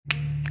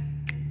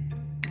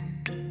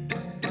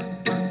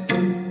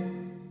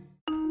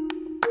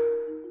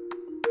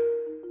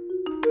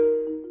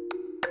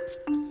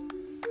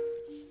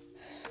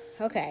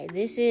Okay,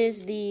 this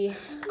is the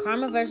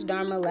Karma vs.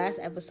 Dharma last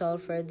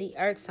episode for the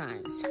Earth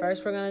signs.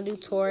 First, we're going to do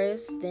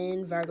Taurus,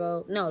 then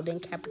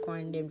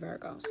Capricorn, then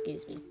Virgo.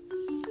 Excuse me.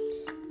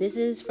 This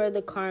is for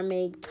the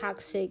karmic,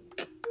 toxic,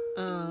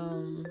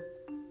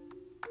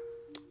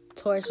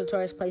 Taurus or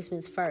Taurus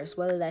placements first,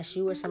 whether that's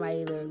you or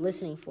somebody they're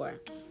listening for.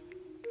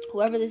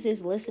 Whoever this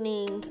is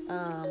listening,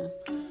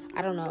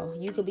 I don't know.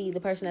 You could be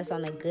the person that's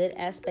on a good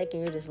aspect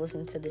and you're just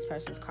listening to this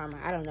person's karma.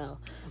 I don't know.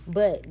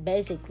 But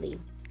basically,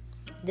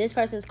 this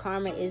person's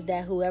karma is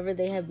that whoever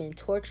they have been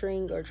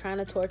torturing or trying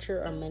to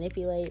torture or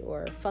manipulate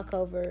or fuck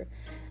over,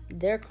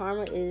 their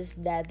karma is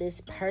that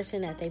this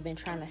person that they've been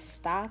trying to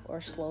stop or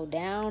slow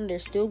down, they're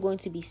still going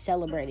to be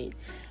celebrated.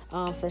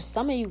 For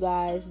some of you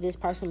guys, this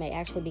person may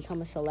actually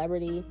become a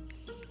celebrity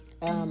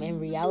in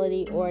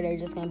reality, or they're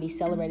just going to be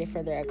celebrated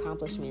for their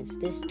accomplishments.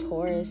 This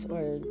Taurus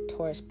or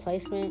Taurus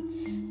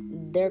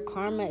placement, their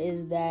karma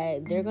is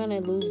that they're going to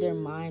lose their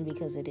mind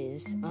because it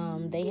is.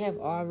 They have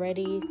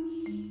already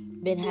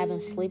been having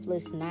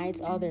sleepless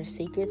nights. All their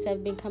secrets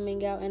have been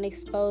coming out and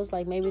exposed.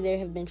 Like maybe they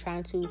have been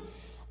trying to,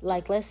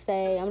 like, let's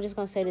say, I'm just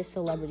going to say this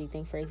celebrity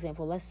thing, for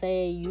example. Let's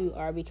say you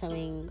are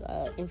becoming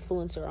an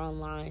influencer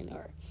online,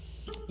 or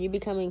you're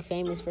becoming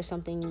famous for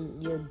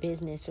something, your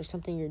business or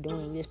something you're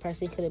doing. This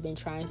person could have been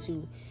trying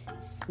to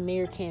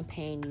smear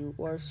campaign you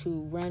or to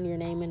run your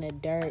name in the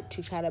dirt,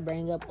 to try to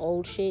bring up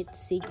old shit,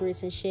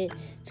 secrets and shit,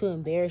 to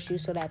embarrass you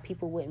so that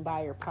people wouldn't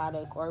buy your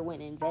product or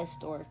wouldn't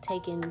invest or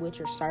take in with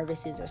your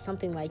services or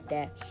something like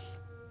that.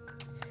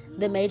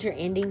 The major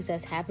endings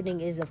that's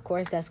happening is, of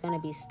course, that's going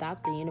to be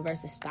stopped. The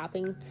universe is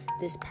stopping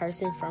this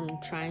person from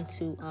trying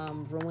to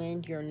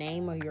ruin your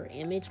name or your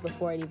image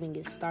before it even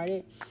gets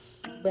started.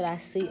 But I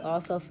see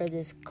also for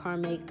this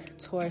karmic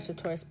Taurus or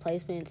Taurus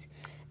placements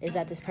is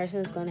that this person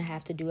is going to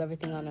have to do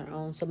everything on their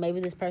own. So maybe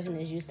this person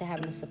is used to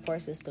having a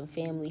support system,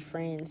 family,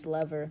 friends,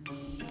 lover,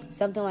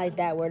 something like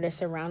that, where they're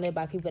surrounded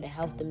by people to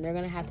help them. They're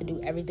going to have to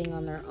do everything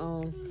on their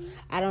own.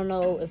 I don't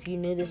know if you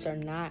knew this or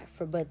not,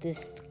 but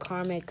this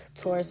karmic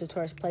Taurus or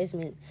Taurus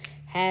placement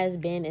has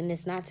been, and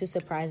it's not too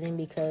surprising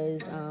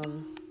because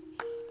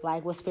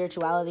like with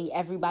spirituality,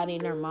 everybody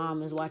and their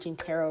mom is watching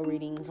tarot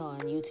readings on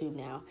YouTube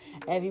now.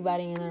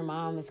 Everybody and their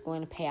mom is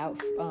going to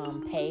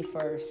pay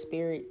for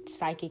spirit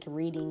psychic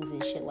readings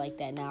and shit like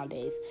that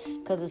nowadays,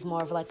 because it's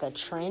more of like a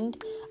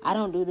trend. I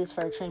don't do this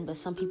for a trend, but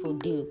some people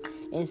do,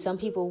 and some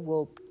people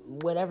will,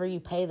 whatever you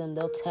pay them,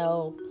 they'll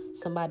tell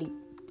somebody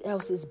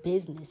else's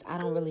business. I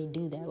don't really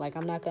do that. Like,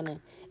 I'm not gonna,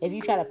 if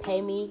you try to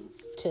pay me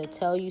to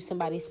tell you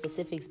somebody's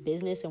specific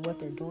business and what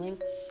they're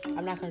doing,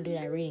 I'm not gonna do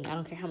that reading. I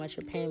don't care how much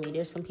you're paying me.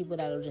 There's some people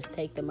that'll just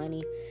take the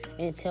money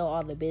and tell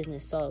all the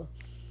business. So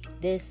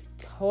this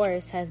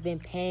Taurus has been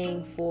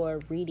paying for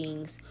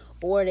readings,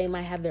 or they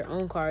might have their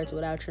own cards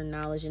without your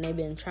knowledge, and they've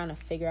been trying to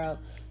figure out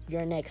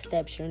your next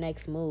steps, your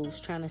next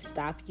moves, trying to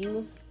stop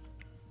you,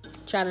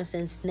 trying to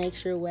send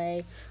snakes your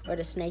way, or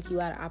to snake you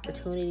out of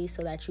opportunities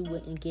so that you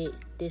wouldn't get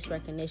this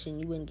recognition,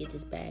 you wouldn't get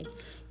this bag,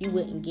 you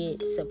wouldn't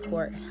get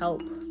support,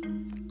 help,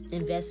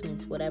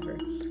 investments, whatever.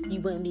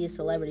 You wouldn't be a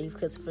celebrity,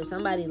 because for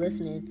somebody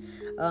listening,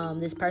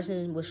 this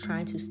person was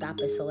trying to stop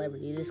a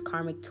celebrity. This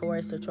karmic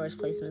Taurus or Taurus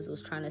placements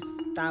was trying to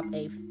stop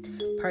a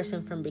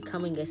person from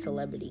becoming a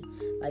celebrity.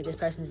 Like, this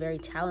person's very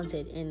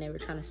talented, and they were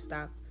trying to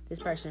stop this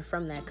person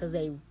from that, because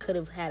they could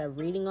have had a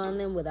reading on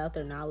them without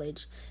their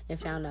knowledge and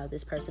found out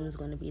this person was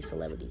going to be a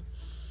celebrity.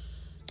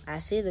 I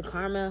see the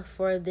karma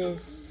for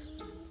this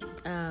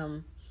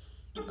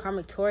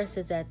karmic Taurus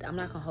is that, I'm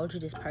not going to hold you,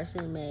 this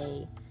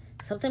person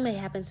something may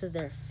happen to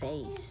their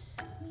face.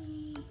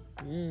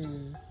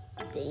 Damn.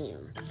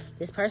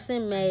 This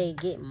person may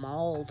get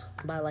mauled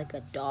by like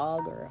a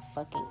dog or a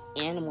fucking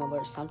animal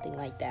or something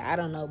like that. I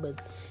don't know,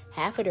 but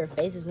half of their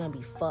face is going to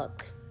be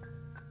fucked.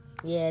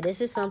 Yeah, this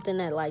is something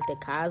that, like, the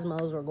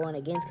cosmos were going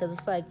against, because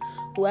it's like,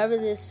 whoever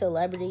this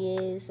celebrity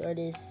is or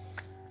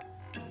this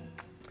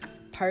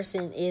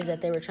person is that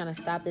they were trying to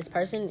stop, this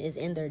person is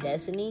in their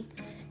destiny,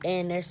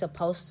 and they're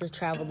supposed to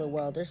travel the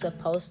world. They're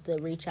supposed to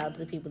reach out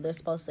to people. They're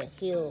supposed to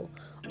heal,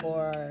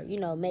 or,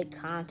 make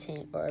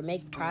content or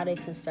make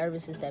products and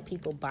services that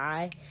people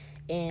buy.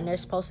 And they're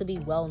supposed to be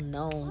well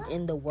known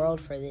in the world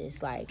for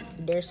this. Like,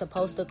 they're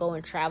supposed to go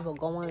and travel,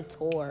 go on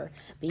tour,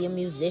 be a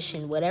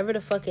musician, whatever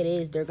the fuck it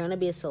is. They're going to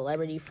be a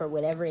celebrity for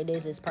whatever it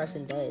is this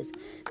person does.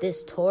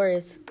 This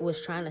Taurus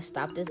was trying to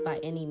stop this by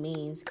any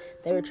means.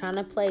 They were trying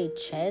to play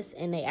chess,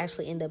 and they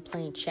actually ended up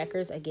playing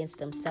checkers against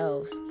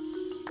themselves.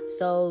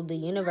 So the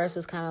universe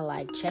was kind of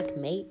like,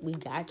 checkmate, we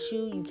got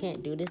you. You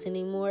can't do this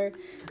anymore.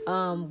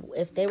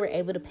 If they were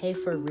able to pay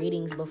for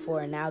readings before,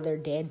 and now they're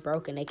dead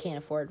broke and they can't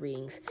afford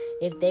readings.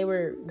 If they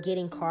were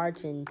getting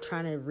cards and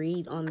trying to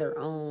read on their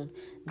own,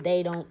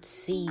 they don't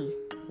see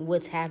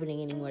what's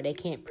happening anymore. They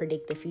can't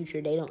predict the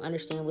future. They don't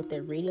understand what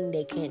they're reading.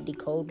 They can't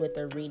decode what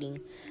they're reading.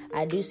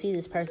 I do see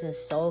this person's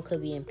soul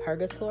could be in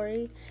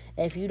purgatory.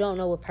 If you don't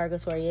know what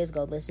purgatory is,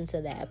 go listen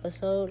to that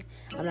episode.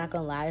 I'm not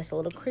gonna lie, it's a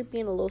little creepy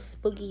and a little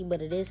spooky,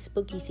 but it is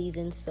spooky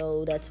season,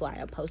 so that's why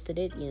I posted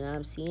it. You know what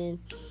I'm saying?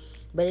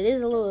 But it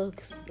is a little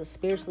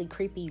spiritually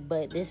creepy.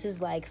 But this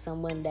is like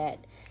someone that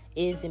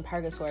is in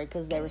purgatory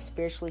because they were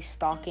spiritually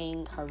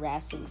stalking,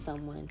 harassing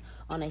someone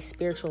on a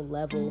spiritual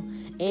level,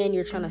 and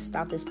you're trying to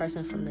stop this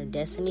person from their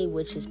destiny,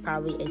 which is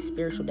probably a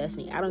spiritual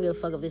destiny. I don't give a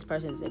fuck if this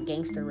person is a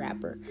gangster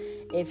rapper.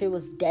 If it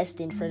was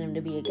destined for them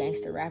to be a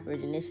gangster rapper,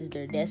 then this is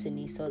their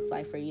destiny. So it's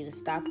like for you to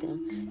stop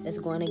them, that's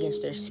going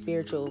against their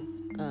spiritual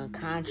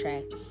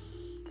contract.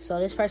 So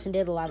this person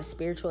did a lot of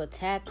spiritual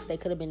attacks. They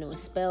could have been doing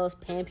spells,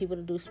 paying people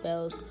to do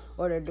spells,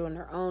 or they're doing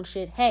their own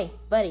shit. Hey,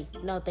 buddy,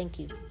 no thank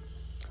you.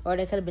 Or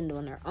they could have been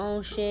doing their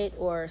own shit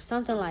or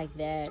something like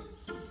that.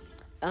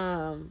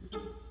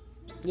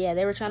 Yeah,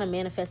 they were trying to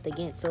manifest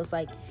against. So it's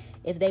like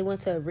if they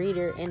went to a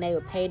reader and they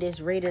would pay this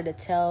reader to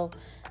tell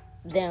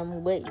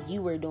them what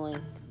you were doing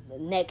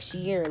next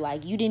year,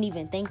 like you didn't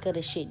even think of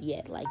the shit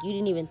yet. Like you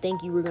didn't even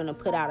think you were going to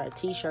put out a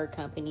t-shirt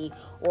company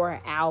or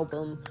an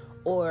album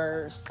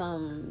or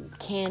some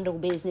candle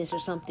business or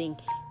something.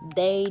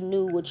 They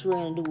knew what you were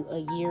going to do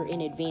a year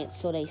in advance,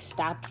 so they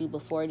stopped you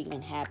before it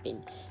even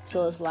happened.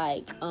 So it's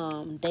like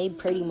they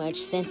pretty much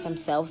sent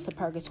themselves to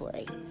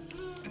purgatory.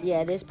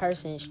 Yeah, this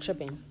person is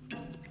tripping.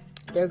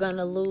 They're going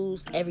to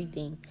lose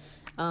everything,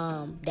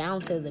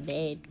 down to the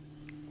bed.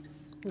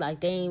 Like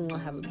they ain't going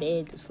to have a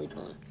bed to sleep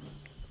on.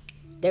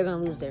 They're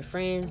going to lose their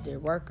friends, their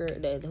worker,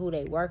 who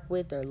they work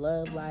with, their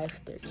love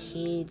life, their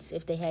kids.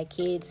 If they had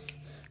kids,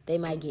 they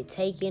might get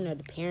taken, or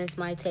the parents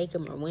might take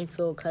them, or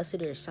Winfield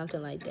custody or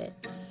something like that.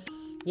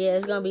 Yeah,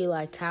 it's going to be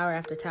like tower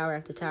after tower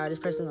after tower. This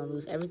person's going to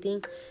lose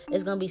everything.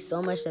 It's going to be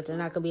so much that they're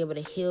not going to be able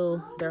to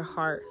heal their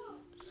heart.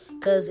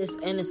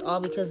 It's all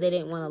because they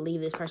didn't want to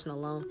leave this person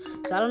alone.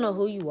 So I don't know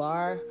who you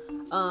are.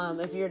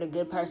 If you're the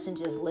good person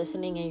just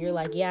listening and you're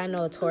like, yeah, I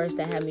know a Taurus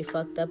that had me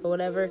fucked up or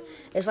whatever.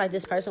 It's like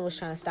this person was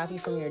trying to stop you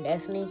from your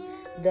destiny.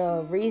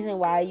 The reason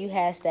why you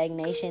had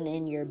stagnation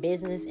in your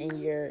business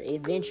and your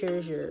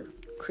adventures, your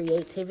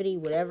creativity,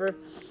 whatever,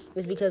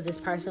 is because this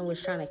person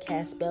was trying to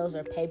cast spells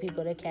or pay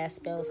people to cast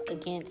spells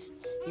against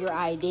your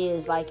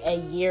ideas like a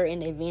year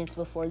in advance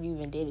before you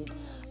even did it,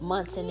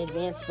 months in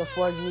advance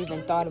before you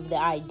even thought of the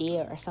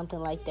idea or something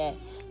like that.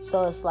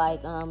 So it's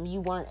like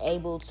you weren't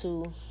able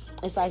to,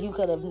 it's like you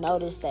could have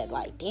noticed that,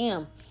 like,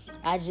 damn,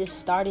 I just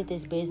started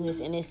this business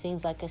and it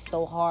seems like it's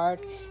so hard,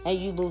 and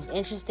you lose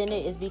interest in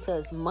it. Is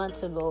because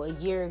months ago, a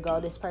year ago,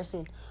 this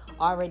person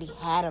already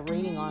had a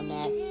reading on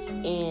that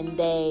and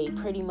they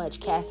pretty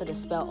much casted a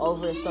spell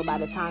over it. So by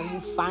the time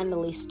you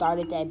finally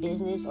started that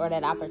business or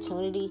that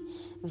opportunity,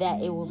 that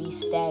it will be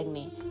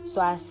stagnant. So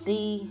I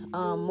see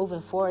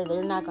moving forward,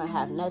 they're not going to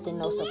have nothing,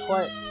 no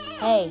support.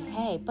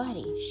 Hey,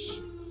 buddy, shh.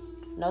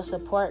 No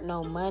support,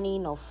 no money,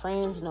 no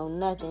friends, no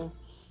nothing.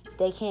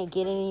 They can't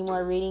get any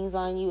more readings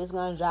on you. It's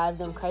going to drive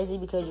them crazy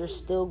because you're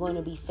still going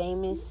to be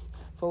famous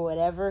for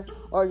whatever,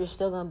 or you're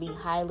still going to be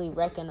highly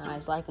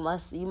recognized. Like,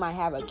 unless you might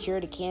have a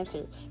cure to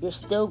cancer, you're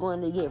still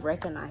going to get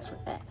recognized for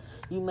that.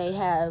 You may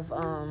have,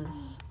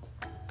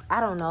 I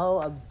don't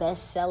know, a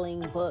best-selling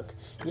book.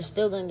 You're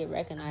still going to get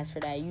recognized for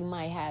that. You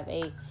might have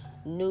a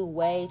new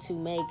way to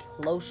make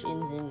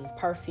lotions and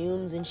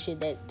perfumes and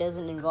shit that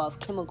doesn't involve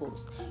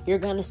chemicals. You're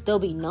going to still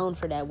be known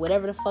for that.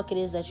 Whatever the fuck it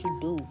is that you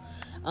do.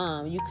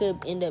 You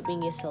could end up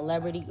being a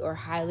celebrity or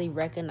highly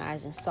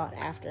recognized and sought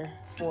after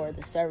for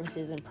the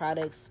services and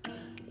products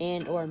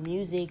and or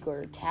music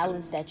or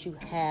talents that you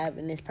have,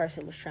 and this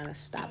person was trying to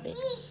stop it.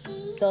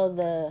 So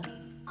the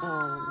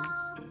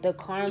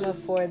karma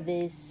for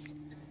this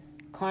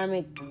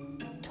karmic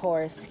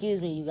Taurus,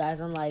 excuse me, you guys,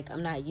 I'm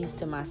not used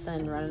to my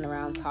son running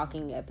around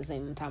talking at the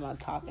same time I'm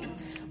talking,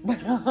 but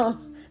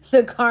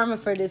the karma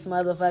for this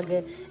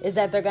motherfucker is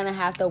that they're gonna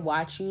have to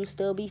watch you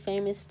still be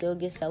famous, still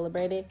get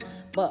celebrated,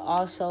 but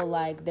also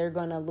like they're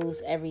gonna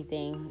lose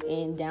everything,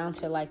 and down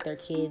to like their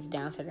kids,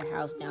 down to their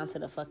house, down to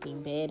the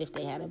fucking bed, if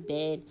they had a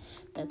bed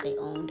that they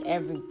owned,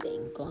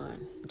 everything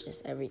gone,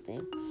 just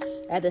everything.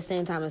 At the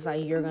same time, it's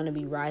like you're gonna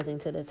be rising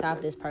to the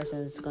top, this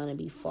person's gonna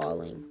be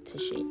falling to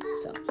shit.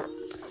 So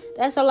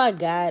that's all I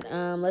got.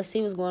 Let's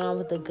see what's going on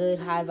with the good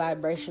high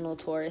vibrational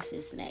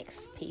Tauruses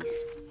next.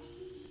 Peace.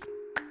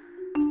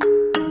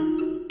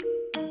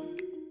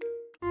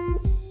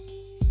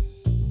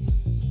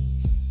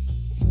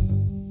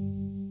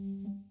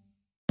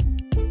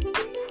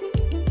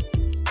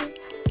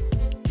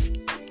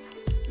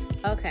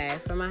 Okay,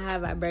 for my high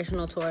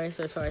vibrational Taurus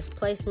or Taurus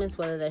placements,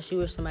 whether that's you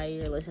or somebody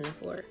you're listening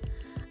for,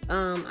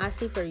 I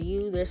see for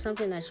you, there's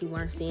something that you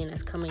weren't seeing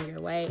that's coming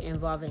your way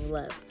involving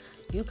love.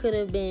 You could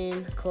have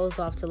been closed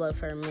off to love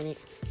for a minute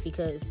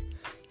because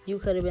you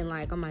could have been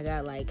like, oh my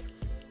God, like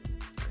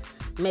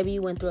maybe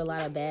you went through a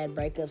lot of bad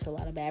breakups, a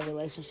lot of bad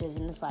relationships,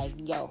 and it's like,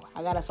 yo,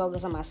 I gotta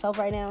focus on myself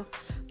right now,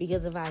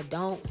 because if I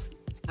don't,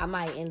 I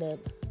might end up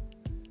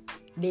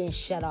being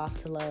shut off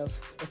to love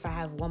if I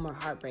have one more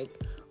heartbreak.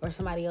 Or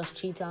somebody else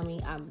cheats on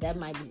me, that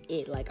might be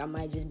it. Like, I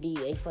might just be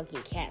a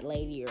fucking cat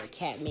lady or a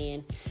cat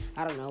man.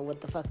 I don't know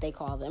what the fuck they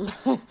call them.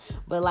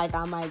 But, like,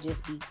 I might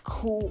just be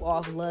cool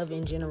off love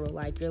in general.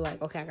 Like, you're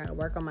like, okay, I gotta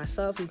work on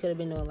myself. You could have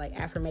been doing, like,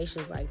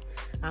 affirmations like,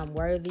 I'm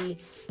worthy,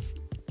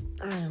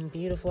 I am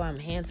beautiful, I'm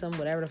handsome,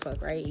 whatever the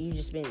fuck, right? You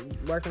just been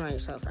working on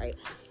yourself, right?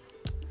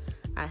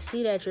 I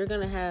see that you're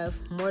going to have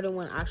more than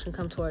one option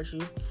come towards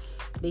you,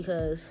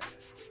 because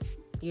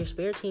your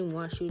spirit team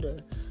wants you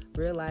to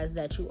realize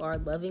that you are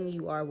loving,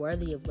 you are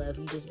worthy of love.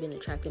 You've just been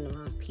attracting the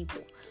wrong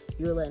people.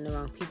 You're letting the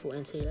wrong people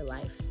into your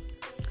life.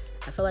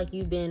 I feel like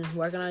you've been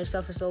working on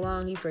yourself for so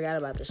long, you forgot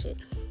about the shit.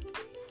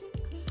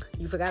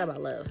 You forgot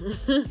about love.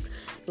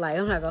 Like,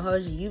 I'm not gonna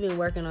hold you. You've been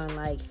working on,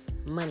 like,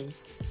 money.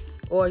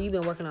 Or you've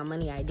been working on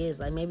money ideas.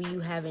 Like, maybe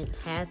you haven't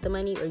had the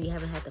money, or you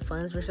haven't had the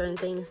funds for certain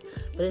things.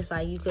 But it's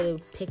like you could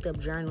have picked up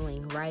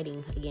journaling,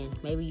 writing again.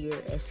 Maybe you're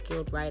a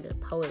skilled writer,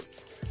 poet.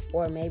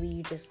 Or maybe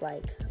you just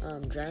like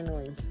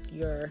journaling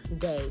your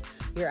day,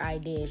 your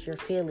ideas, your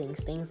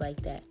feelings, things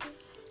like that.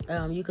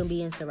 You can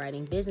be into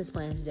writing business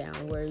plans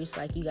down, where it's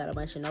like you got a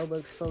bunch of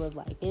notebooks full of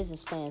like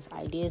business plans,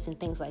 ideas, and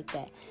things like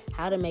that.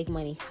 How to make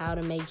money, how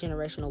to make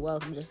generational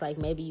wealth. Just like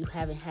maybe you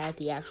haven't had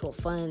the actual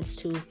funds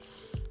to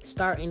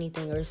start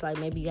anything, or it's like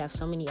maybe you have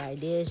so many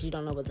ideas you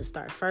don't know what to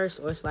start first,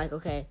 or it's like,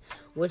 okay,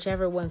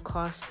 whichever one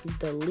costs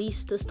the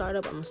least to start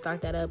up, I'm gonna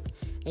start that up.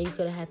 And you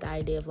could have had the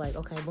idea of like,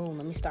 okay, boom,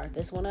 let me start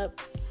this one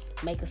up,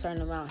 make a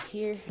certain amount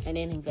here, and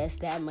then invest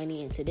that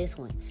money into this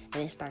one, and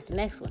then start the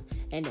next one,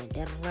 and then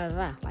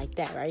da-da-da-da, like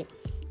that, right?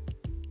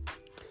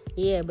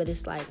 Yeah, but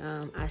it's like,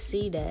 I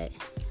see that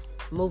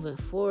moving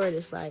forward,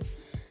 it's like,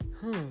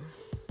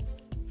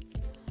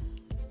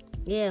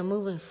 yeah,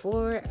 moving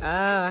forward,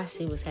 I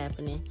see what's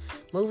happening.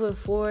 Moving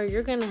forward,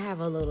 you're going to have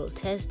a little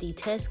test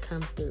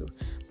come through.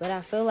 But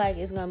I feel like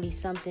it's going to be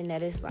something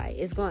that is like,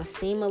 it's going to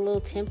seem a little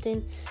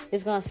tempting.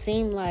 It's going to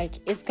seem like,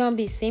 it's going to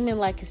be seeming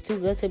like it's too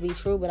good to be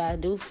true. But I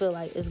do feel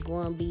like it's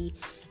going to be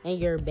in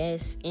your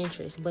best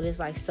interest. But it's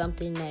like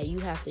something that you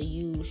have to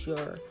use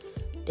your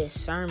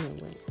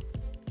discernment with.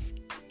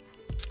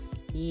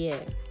 Yeah.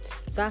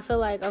 So I feel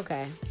like,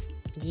 okay.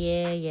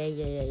 Yeah.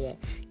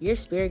 Your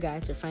spirit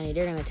guides are funny.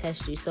 They're going to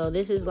test you. So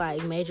this is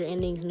like major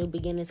endings, new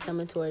beginnings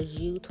coming towards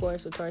you,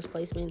 Taurus or Taurus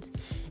placements.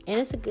 And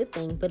it's a good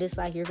thing, but it's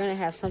like you're going to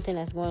have something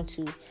that's going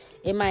to,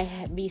 it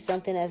might be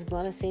something that's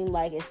going to seem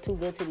like it's too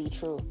good to be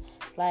true.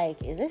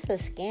 Like, is this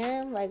a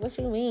scam? Like, what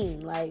you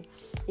mean? Like,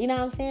 you know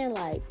what I'm saying?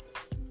 Like,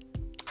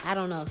 I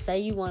don't know. Say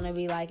you want to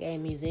be like a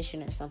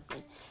musician or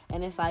something.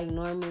 And it's like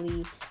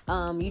normally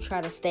you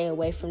try to stay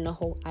away from the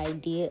whole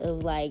idea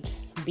of like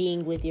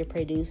being with your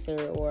producer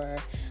or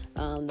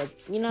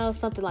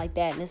something like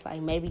that. And it's like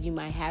maybe you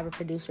might have a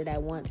producer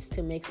that wants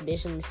to mix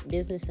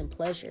business and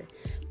pleasure.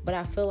 But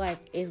I feel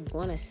like it's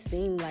going to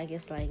seem like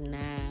it's like,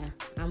 nah,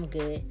 I'm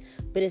good.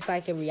 But it's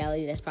like in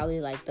reality, that's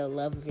probably like the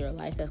love of your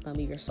life. That's going to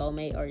be your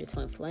soulmate or your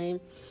twin flame.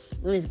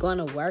 And it's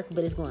going to work,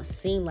 but it's going to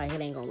seem like it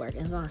ain't going to work.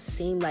 It's going to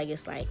seem like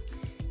it's like,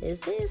 is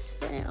this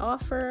an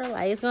offer?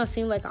 Like, it's going to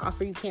seem like an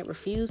offer you can't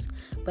refuse.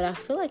 But I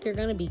feel like you're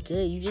going to be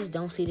good. You just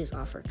don't see this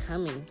offer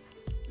coming.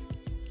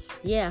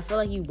 Yeah, I feel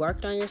like you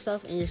worked on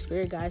yourself and your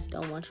spirit guides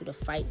don't want you to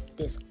fight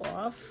this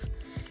off.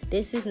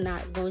 This is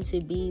not going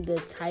to be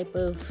the type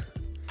of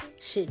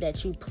shit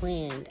that you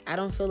planned. I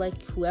don't feel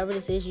like whoever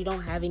this is, you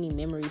don't have any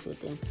memories with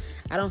them.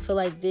 I don't feel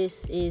like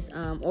this is,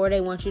 or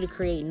they want you to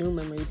create new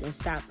memories and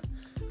stop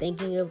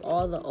thinking of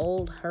all the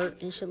old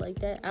hurt and shit like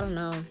that. I don't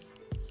know.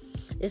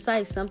 It's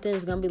like something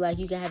is going to be like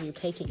you can have your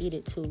cake and eat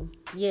it too.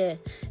 Yeah,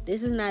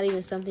 this is not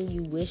even something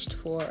you wished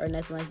for or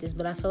nothing like this.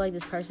 But I feel like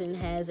this person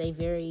has a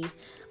very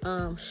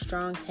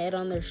strong head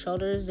on their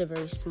shoulders. They're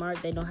very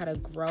smart. They know how to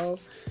grow.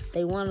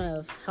 They want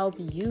to help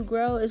you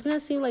grow. It's going to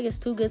seem like it's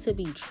too good to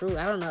be true.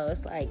 I don't know.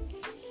 It's like,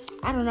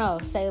 I don't know.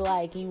 Say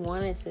like you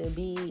wanted to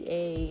be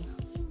a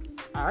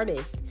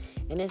artist.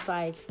 And it's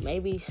like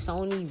maybe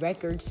Sony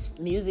Records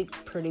music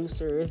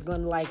producer is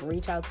going to like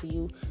reach out to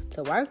you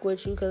to work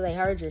with you because they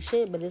heard your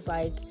shit. But it's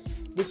like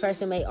this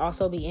person may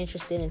also be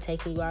interested in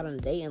taking you out on a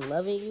date and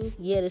loving you.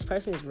 Yeah, this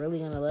person is really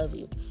going to love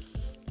you.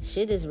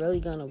 Shit is really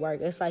going to work.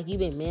 It's like you've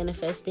been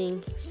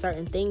manifesting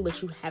certain thing, but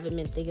you haven't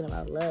been thinking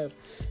about love.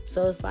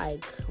 So it's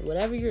like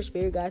whatever your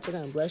spirit guides are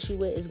going to bless you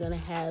with is going to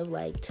have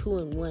like 2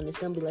 in 1. It's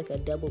going to be like a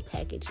double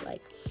package,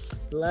 like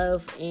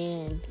love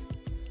and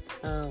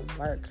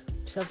work,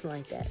 something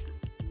like that.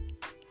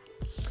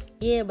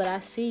 Yeah, but I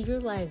see you're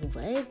like,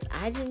 what?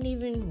 I didn't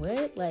even,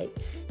 what? Like,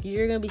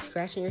 you're going to be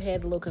scratching your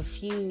head a little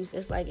confused.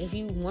 It's like, if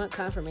you want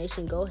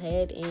confirmation, go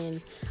ahead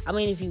and,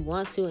 if you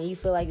want to and you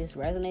feel like this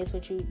resonates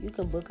with you, you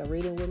can book a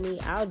reading with me.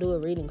 I'll do a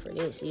reading for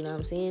this, you know what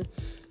I'm saying?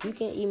 You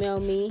can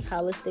email me,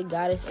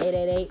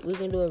 holisticgoddess888. We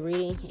can do a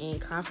reading and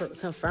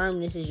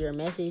confirm this is your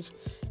message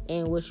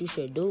and what you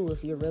should do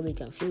if you're really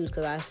confused.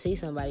 Because I see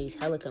somebody's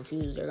hella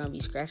confused. They're going to be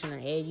scratching their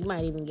head. You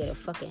might even get a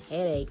fucking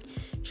headache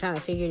trying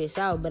to figure this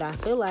out. But I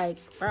feel like,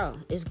 bro,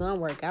 it's going to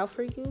work out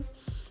for you.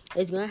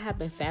 It's going to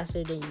happen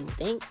faster than you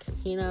think.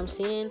 You know what I'm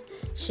saying?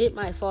 Shit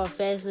might fall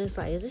fast and it's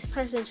like, is this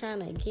person trying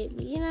to get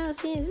me? You know what I'm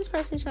saying? Is this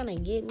person trying to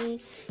get me?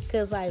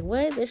 Because like,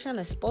 what? They're trying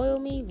to spoil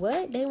me?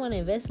 What? They want to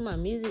invest in my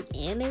music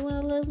and they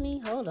want to love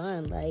me? Hold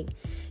on. Like,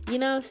 you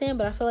know what I'm saying?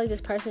 But I feel like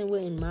this person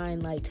wouldn't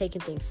mind like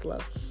taking things slow.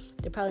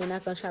 They're probably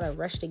not going to try to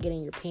rush to get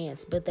in your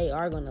pants, but they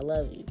are going to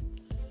love you.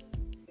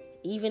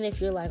 Even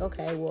if you're like,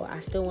 okay, well, I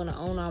still want to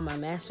own all my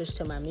masters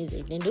to my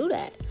music, then do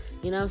that.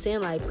 You know what I'm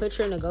saying? Like, put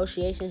your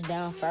negotiations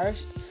down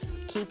first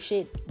keep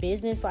shit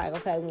business. Like,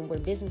 okay, when we're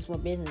business, we're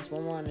business.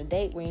 When we're on a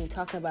date, we ain't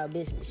talking about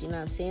business. You know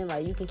what I'm saying?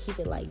 Like, you can keep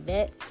it like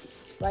that.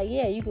 Like,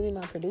 yeah, you can be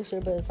my producer,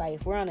 but it's like,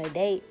 if we're on a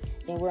date,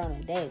 then we're on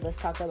a date. Let's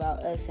talk about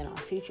us and our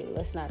future.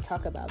 Let's not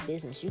talk about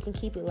business. You can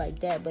keep it like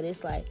that, but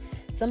it's like,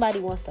 somebody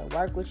wants to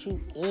work with you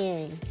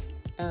and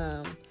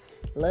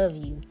love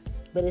you.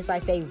 But it's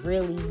like they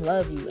really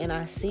love you. And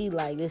I see,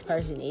 like, this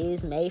person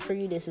is made for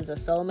you. This is a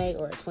soulmate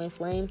or a twin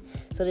flame.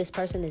 So this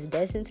person is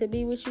destined to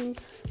be with you.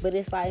 But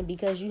it's like,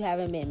 because you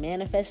haven't been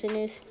manifesting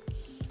this,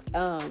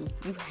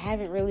 you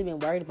haven't really been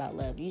worried about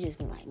love. You just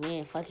been like,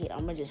 man, fuck it, I'm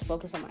gonna just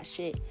focus on my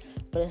shit.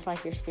 But it's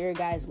like, your spirit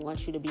guides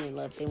want you to be in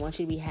love. They want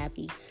you to be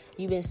happy.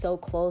 You've been so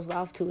closed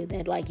off to it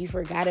that, like, you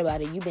forgot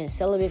about it. You've been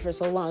celibate for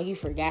so long, you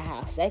forgot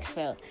how sex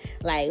felt.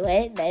 Like,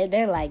 what?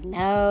 They're like,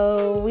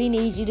 no, we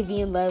need you to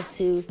be in love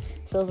too.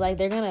 So it's like,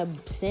 they're gonna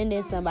send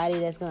in somebody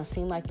that's gonna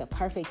seem like the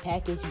perfect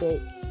package, but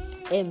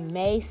it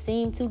may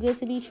seem too good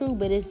to be true,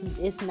 but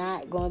it's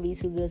not going to be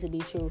too good to be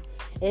true.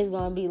 It's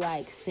going to be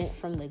like sent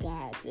from the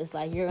gods. It's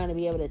like, you're going to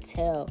be able to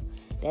tell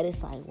that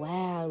it's like,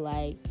 wow,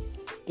 like,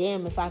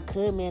 damn, if I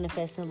could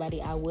manifest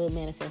somebody, I would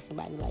manifest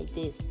somebody like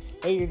this.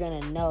 Then you're going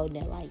to know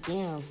that, like,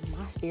 damn,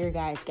 my spirit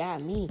guides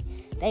got me.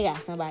 They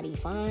got somebody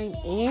fine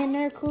and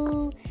they're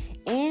cool.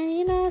 And,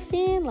 you know what I'm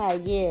saying?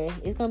 Like, yeah,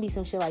 it's going to be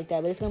some shit like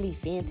that, but it's going to be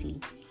fancy.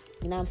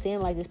 You know what I'm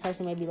saying? Like, this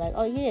person may be like,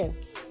 oh, yeah,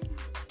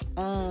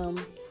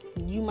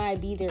 you might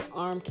be their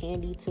arm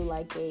candy to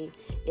like a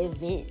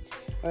event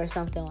or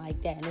something like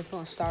that, and it's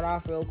gonna start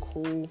off real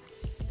cool,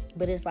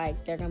 but it's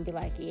like, they're gonna be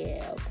like,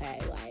 yeah,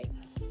 okay, like,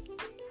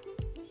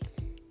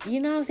 you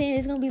know what I'm saying?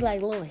 It's gonna be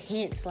like little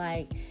hints,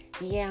 like,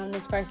 yeah, I'm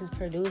this person's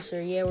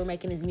producer, yeah, we're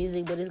making this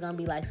music, but it's gonna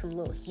be like some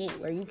little hint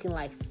where you can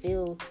like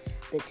feel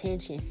the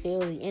tension,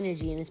 feel the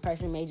energy, and this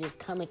person may just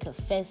come and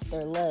confess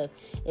their love.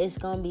 It's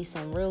gonna be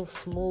some real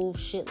smooth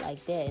shit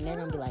like that, and they're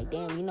gonna be like,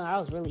 damn, you know, I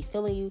was really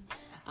feeling you.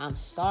 I'm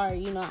sorry,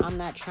 you know, I'm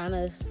not trying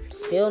to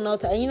feel I'm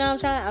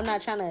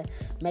not trying to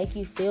make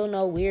you feel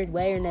no weird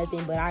way or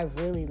nothing, but I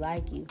really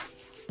like you.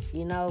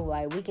 You know,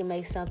 like, we can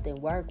make something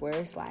work where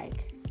it's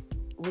like,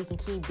 we can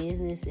keep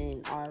business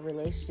and our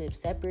relationship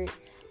separate.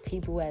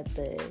 People at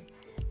the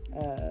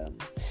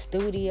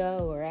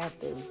studio or at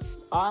the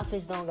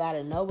office don't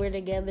gotta know we're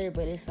together,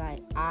 but it's like,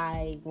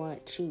 I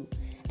want you.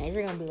 And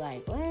you're gonna be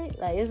like, what?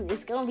 Like,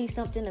 it's gonna be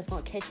something that's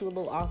gonna catch you a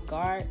little off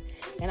guard.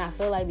 And I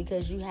feel like,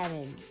 because you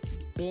haven't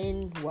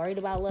been worried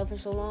about love for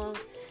so long,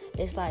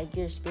 it's like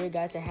your spirit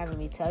guides are having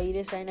me tell you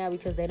this right now,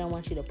 because they don't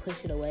want you to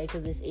push it away,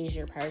 because this is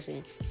your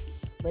person.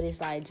 But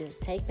it's like,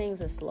 just take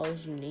things as slow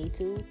as you need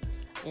to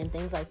and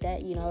things like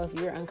that. You know, if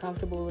you're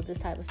uncomfortable with this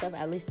type of stuff,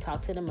 at least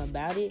talk to them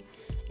about it,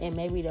 and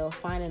maybe they'll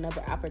find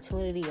another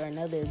opportunity or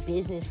another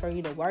business for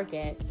you to work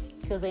at,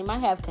 because they might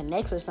have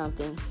connects or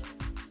something.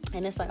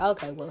 And it's like,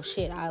 okay, well,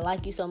 shit, I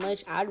like you so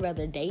much, I'd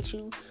rather date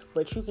you,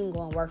 but you can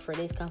go and work for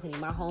this company.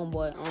 My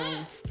homeboy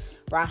owns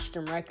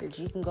Rostrum Records.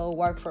 You can go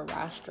work for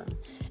Rostrum,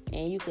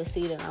 and you can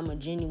see that I'm a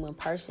genuine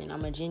person.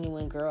 I'm a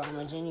genuine girl. I'm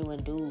a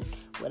genuine dude,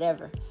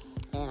 whatever.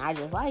 And I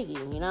just like you.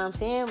 You know what I'm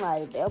saying?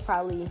 Like, they'll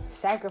probably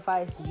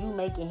sacrifice you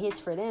making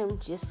hits for them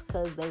just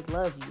because they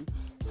love you.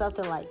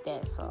 Something like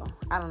that. So,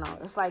 I don't know.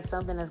 It's like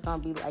something that's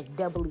going to be like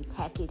doubly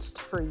packaged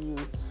for you.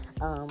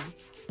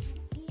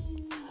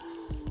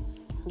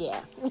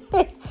 Yeah.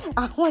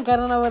 I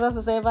don't know what else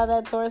to say about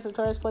that, Taurus or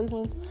Taurus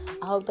placements.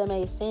 I hope that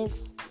made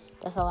sense.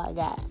 That's all I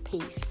got.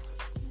 Peace.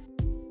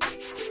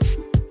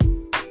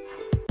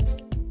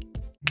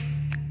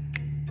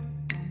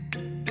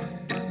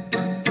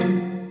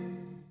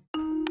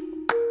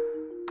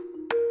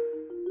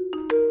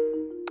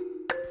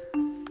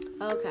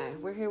 Okay,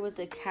 we're here with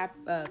the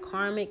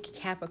karmic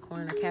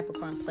Capricorn or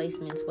Capricorn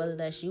placements, whether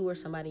that's you or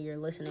somebody you're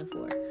listening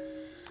for.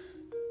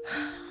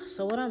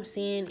 So what I'm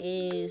seeing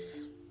is,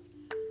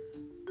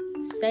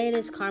 say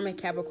this karmic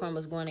Capricorn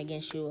was going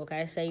against you,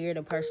 okay? Say you're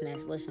the person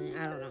that's listening.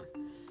 I don't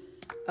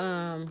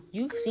know.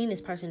 You've seen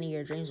this person in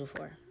your dreams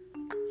before.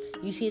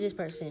 You see this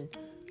person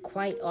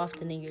quite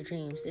often in your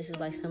dreams. This is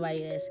like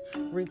somebody that's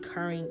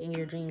recurring in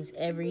your dreams.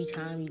 Every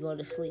time you go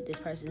to sleep, this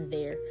person's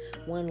there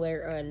one way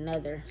or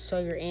another. So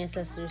your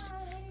ancestors,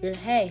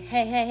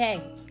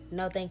 hey.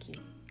 No, thank you.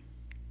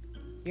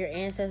 Your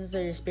ancestors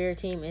or your spirit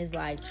team is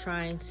like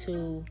trying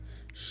to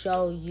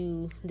show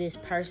you this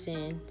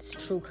person's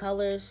true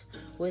colors,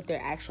 with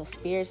their actual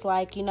spirits.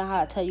 Like, you know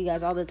how I tell you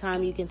guys all the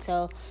time, you can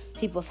tell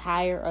people's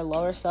higher or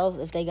lower selves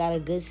if they got a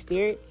good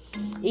spirit,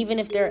 even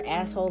if they're an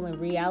asshole in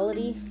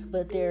reality,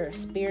 but their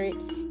spirit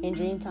in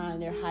dream time,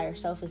 their higher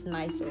self is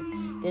nicer.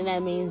 Then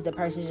that means the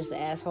person's just an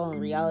asshole in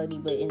reality,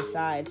 but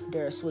inside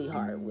they're a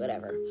sweetheart,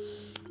 whatever.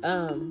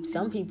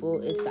 Some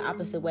people, it's the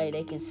opposite way.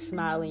 They can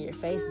smile in your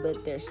face,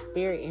 but their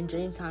spirit in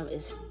dream time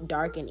is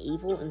dark and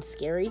evil and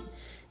scary.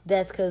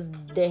 That's because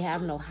they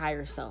have no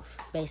higher self,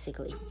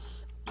 basically.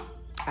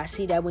 I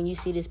see that when you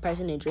see this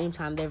person in dream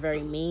time, they're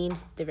very mean,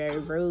 they're very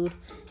rude,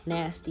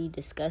 nasty,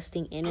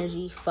 disgusting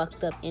energy,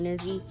 fucked up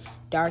energy,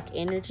 dark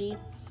energy.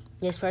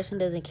 This person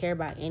doesn't care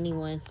about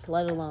anyone,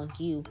 let alone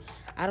you.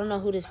 I don't know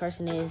who this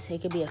person is.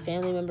 It could be a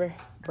family member,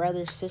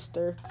 brother,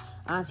 sister,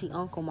 auntie,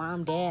 uncle,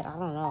 mom, dad, I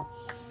don't know.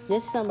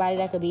 This is somebody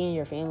that could be in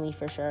your family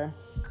for sure.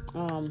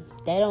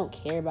 They don't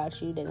care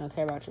about you. They don't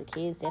care about your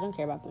kids. They don't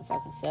care about them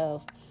fucking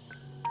selves.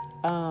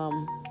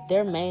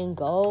 Their main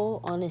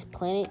goal on this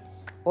planet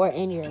or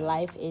in your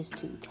life is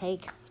to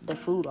take the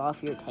food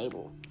off your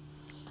table.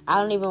 I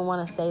don't even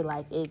want to say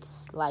like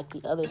it's like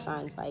the other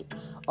signs, like,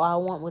 oh, I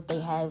want what they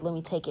have, let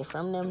me take it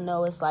from them.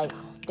 No, it's like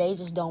they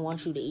just don't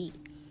want you to eat.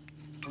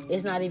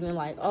 It's not even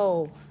like,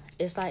 oh,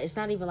 it's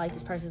not even like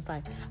this person's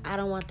like, I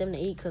don't want them to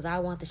eat because I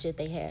want the shit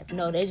they have.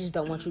 No, they just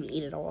don't want you to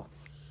eat at all.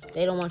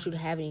 They don't want you to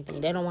have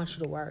anything. They don't want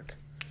you to work.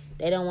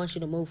 They don't want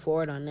you to move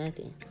forward on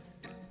nothing.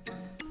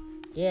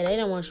 Yeah, they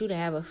don't want you to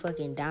have a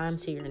fucking dime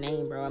to your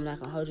name, bro. I'm not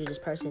gonna hold you. This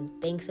person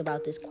thinks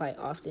about this quite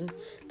often.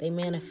 They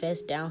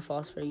manifest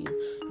downfalls for you.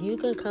 You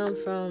could come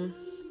from,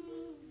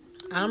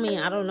 I mean,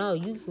 I don't know.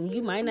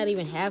 You might not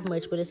even have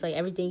much, but it's like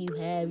everything you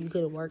have, you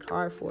could have worked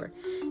hard for.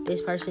 This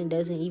person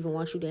doesn't even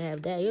want you to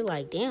have that. You're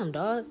like, damn,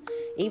 dog.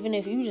 Even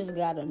if you just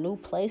got a new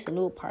place, a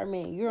new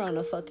apartment, you're on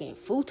a fucking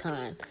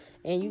futon,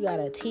 and you got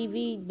a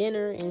TV,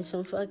 dinner, and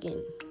some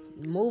fucking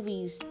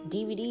movies,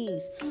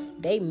 DVDs.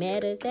 They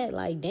mad at that.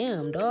 Like,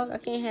 damn, dog, I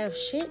can't have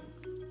shit.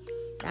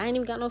 I ain't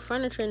even got no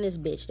furniture in this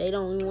bitch. They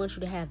don't even want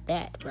you to have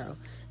that, bro.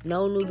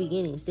 No new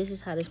beginnings. This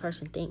is how this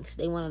person thinks.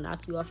 They want to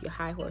knock you off your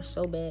high horse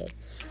so bad.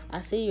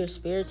 I see your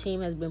spirit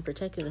team has been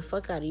protecting the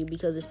fuck out of you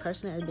because this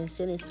person has been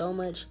sending so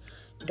much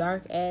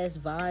dark ass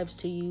vibes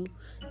to you,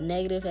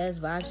 negative ass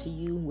vibes to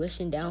you,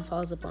 wishing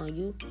downfalls upon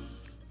you,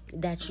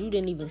 that you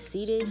didn't even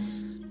see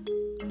this.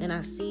 And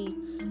I see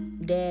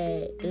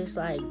that it's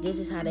like, this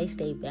is how they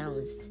stay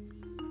balanced.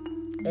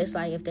 It's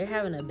like if they're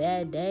having a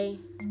bad day,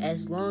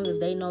 as long as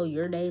they know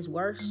your day's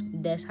worse,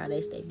 that's how they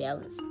stay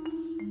balanced.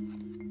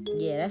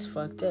 Yeah, that's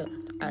fucked up.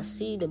 I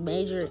see the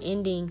major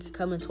ending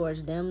coming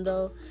towards them,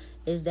 though,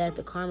 is that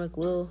the karmic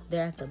wheel,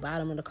 they're at the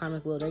bottom of the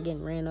karmic wheel. They're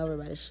getting ran over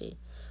by the shit.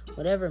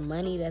 Whatever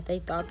money that they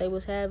thought they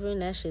was having,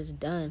 that shit's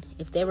done.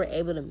 If they were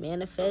able to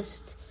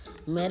manifest,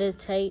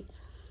 meditate,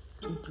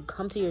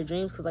 come to your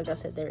dreams, because like I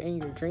said, they're in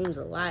your dreams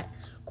a lot,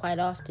 quite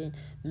often,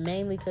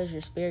 mainly because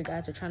your spirit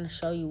guides are trying to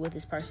show you what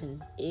this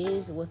person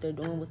is, what they're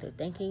doing, what they're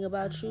thinking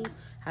about you,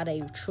 how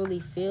they truly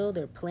feel,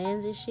 their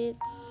plans and shit.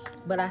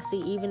 But I see,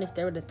 even if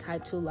they were the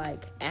type to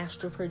like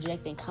astral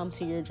project and come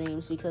to your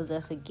dreams, because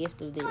that's a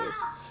gift of theirs,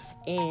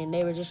 and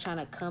they were just trying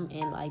to come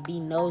and like be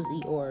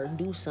nosy or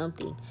do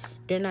something,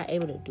 they're not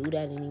able to do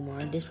that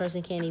anymore. This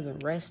person can't even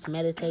rest,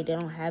 meditate. They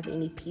don't have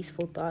any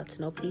peaceful thoughts,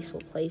 no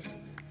peaceful place,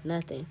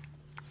 nothing.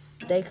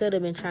 They could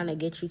have been trying to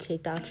get you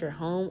kicked out your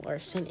home or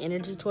send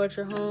energy towards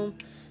your home.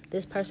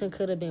 This person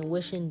could have been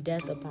wishing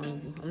death upon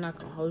you. I'm not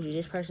gonna hold you.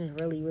 This person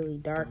is really, really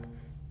dark.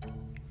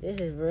 This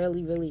is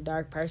really, really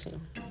dark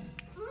person.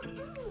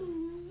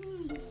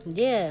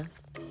 Yeah.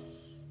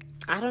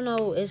 I don't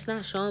know. It's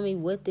not showing me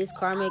what this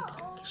karmic...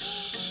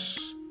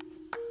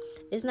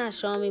 It's not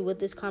showing me what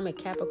this karmic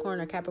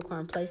Capricorn or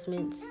Capricorn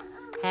placements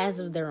has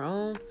of their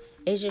own.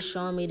 It's just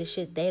showing me the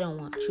shit they don't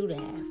want you to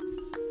have.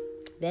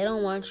 They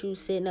don't want you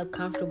sitting up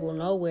comfortable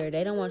nowhere.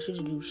 They don't want you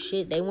to do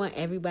shit. They want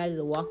everybody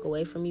to walk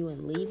away from you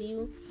and leave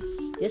you.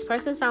 This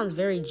person sounds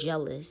very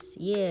jealous.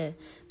 Yeah.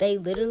 They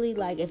literally,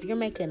 like, if you're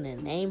making a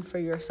name for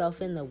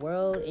yourself in the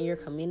world, in your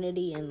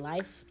community, in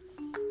life,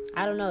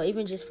 I don't know,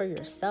 even just for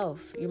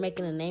yourself, you're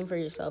making a name for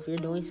yourself. You're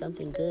doing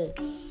something good.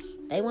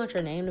 They want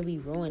your name to be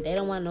ruined. They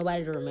don't want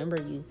nobody to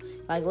remember you.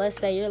 Like, let's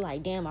say you're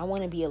like, damn, I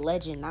want to be a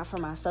legend, not for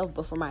myself,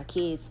 but for my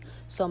kids.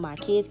 So my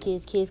kids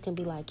can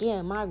be like,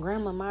 yeah, my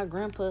grandma, my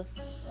grandpa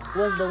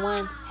was the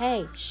one.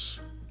 Hey, shh.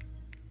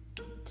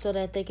 So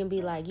that they can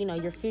be like, you know,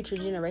 your future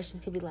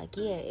generations can be like,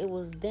 yeah, it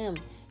was them.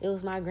 It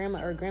was my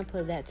grandma or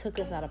grandpa that took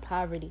us out of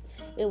poverty.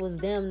 It was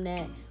them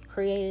that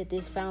created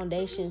this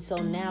foundation, so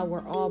now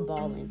we're all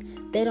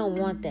balling. They don't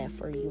want that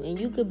for you. And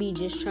you could be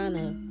just trying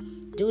to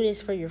do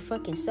this for your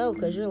fucking self,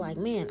 because you're like,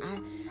 man,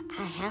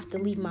 I have to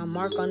leave my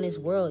mark on this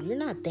world. You're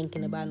not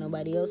thinking about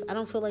nobody else. I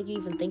don't feel like you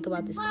even think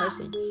about this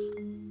person.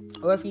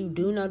 Or if you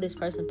do know this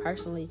person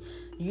personally,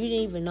 you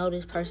didn't even know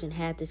this person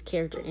had this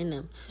character in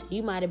them.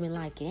 You might have been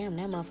like, damn,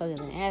 that motherfucker's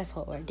an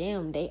asshole. Or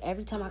damn,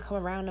 every time I come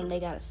around them,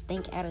 they got a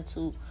stink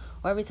attitude.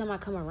 Or every time I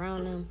come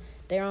around them,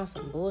 they're on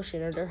some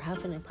bullshit, or they're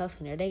huffing and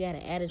puffing, or they got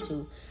an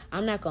attitude.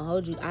 I'm not going to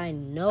hold you. I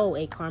know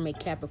a karmic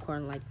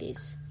Capricorn like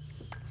this.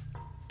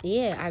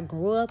 Yeah, I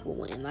grew up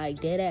with one, like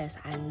dead ass.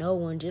 I know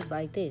one just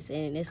like this.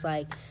 And it's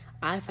like,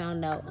 I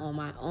found out on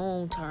my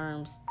own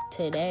terms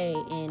today,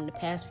 in the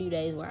past few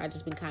days, where I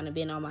just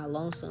been on my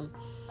lonesome,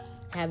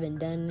 haven't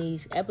done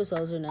these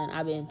episodes or nothing.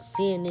 I've been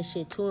seeing this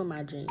shit too in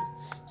my dreams.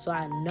 So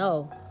I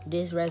know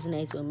this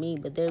resonates with me,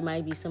 but there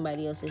might be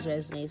somebody else this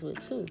resonates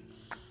with too.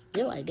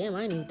 You're like, damn,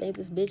 I didn't even think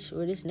this bitch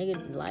or this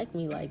nigga liked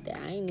me like that.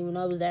 I didn't even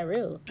know it was that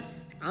real.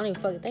 I don't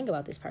even fucking think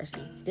about this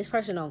person. This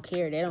person don't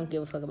care. They don't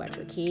give a fuck about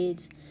your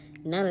kids.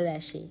 None of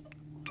that shit.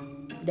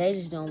 They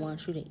just don't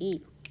want you to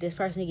eat. This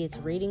person gets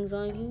readings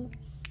on you,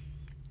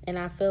 and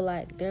I feel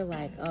like they're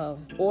like, oh,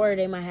 or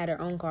they might have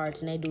their own cards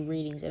and they do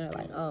readings, and they're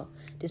like, oh,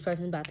 this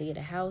person's about to get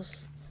a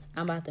house.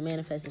 I'm about to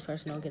manifest this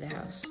person don't get a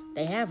house.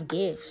 They have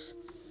gifts.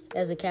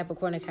 as a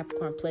Capricorn and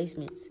Capricorn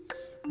placements.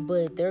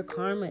 But their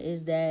karma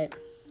is that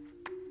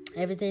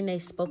everything they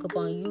spoke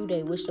upon you,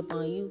 they wished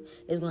upon you,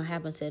 is going to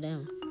happen to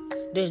them.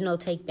 There's no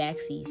take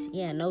backsies.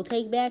 Yeah, no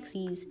take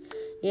backsies.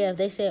 Yeah, if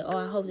they say, oh,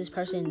 I hope this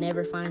person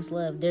never finds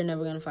love, they're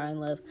never going to find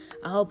love.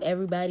 I hope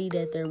everybody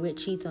that they're with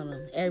cheats on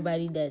them.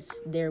 Everybody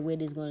that's they're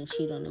with is going to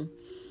cheat on them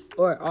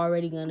or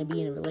already going to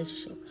be in a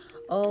relationship.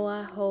 Oh,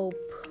 I hope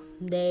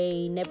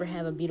they never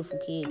have a beautiful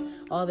kid.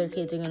 All their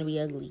kids are going to be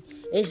ugly.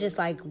 It's just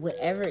like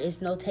whatever.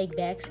 It's no take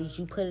backsies.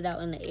 You put it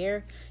out in the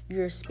air.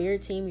 Your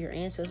spirit team, your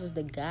ancestors,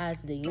 the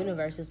gods, the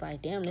universe is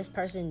like, damn, this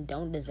person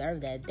don't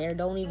deserve that. They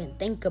don't even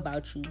think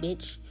about you,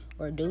 bitch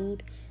or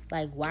dude.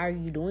 Like, why are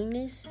you doing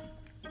this?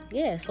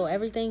 Yeah, so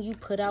everything you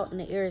put out in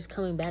the air is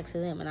coming back to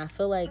them. And I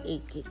feel like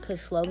it could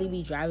slowly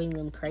be driving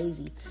them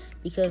crazy.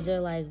 Because they're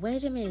like,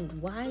 wait a minute,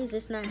 why is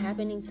this not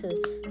happening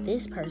to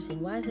this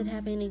person? Why is it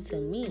happening to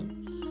me?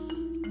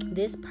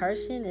 This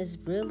person is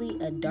really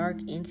a dark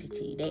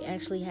entity. They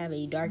actually have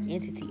a dark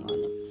entity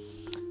on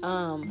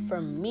them.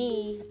 For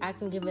me, I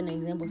can give an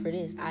example for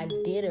this. I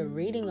did a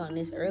reading on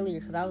this earlier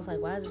because I was like,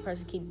 why does this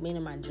person keep being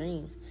in my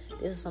dreams?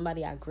 This is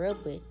somebody I grew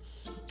up with,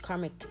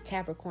 karmic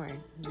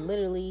Capricorn.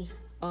 Literally,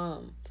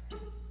 and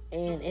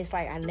it's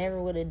like I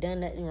never would have done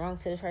nothing wrong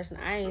to this person.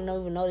 I didn't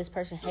even know this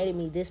person hated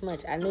me this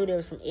much. I knew there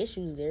were some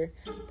issues there,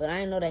 but I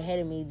didn't know they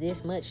hated me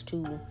this much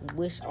to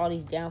wish all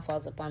these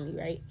downfalls upon me,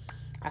 right?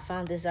 I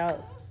found this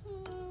out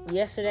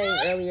yesterday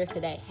and earlier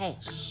today. Hey,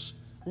 shh,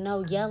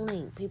 no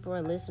yelling. People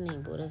are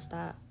listening, Buddha,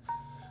 stop.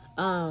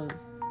 I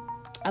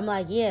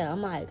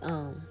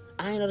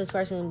didn't know this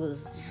person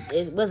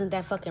wasn't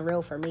that fucking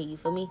real for me. You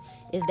feel me?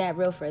 Is that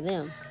real for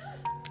them?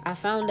 I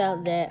found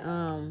out that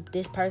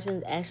this person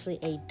is actually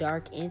a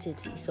dark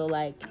entity. So,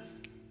 like,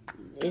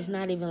 it's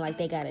not even like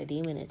they got a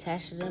demon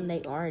attached to them.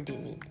 They are a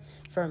demon.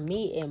 For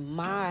me,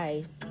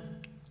 I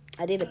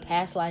did a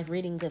past life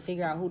reading to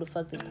figure out who the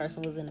fuck this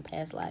person was in the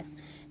past life.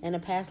 In the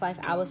past life,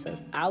 I was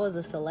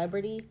a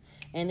celebrity,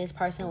 and this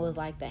person was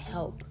like the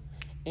help.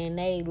 And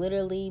they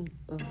literally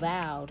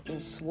vowed and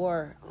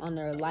swore on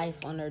their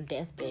life, on their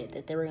deathbed,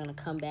 that they were going to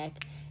come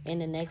back in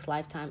the next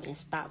lifetime and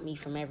stop me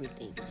from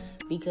everything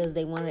because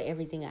they wanted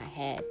everything I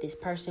had. This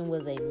person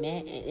was a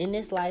man. In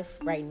this life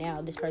right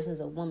now, this person's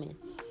a woman.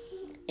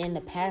 In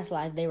the past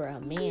life, they were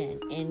a man,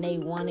 and they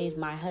wanted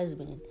my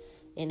husband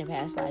in the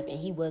past life, and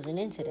he wasn't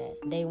into that.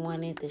 They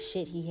wanted the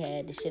shit he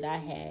had, the shit I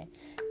had.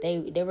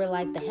 They were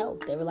like the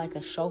help. They were like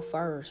a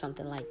chauffeur or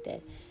something like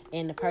that.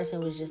 And the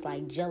person was just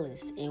like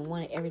jealous and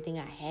wanted everything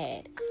I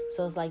had.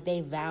 So it's like they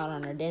vowed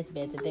on their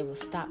deathbed that they would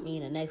stop me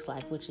in the next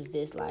life, which is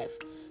this life.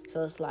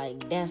 So it's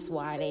like, that's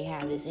why they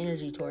have this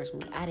energy towards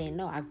me. I didn't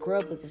know. I grew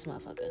up with this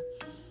motherfucker.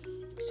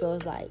 So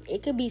it's like,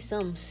 it could be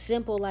something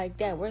simple like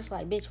that, where it's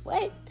like, bitch,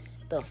 what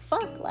the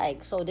fuck?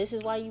 Like, so this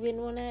is why you been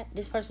doing that?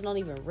 This person don't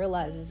even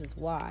realize this is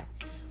why.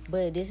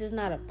 But this is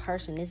not a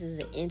person. This is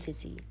an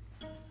entity.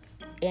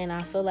 And I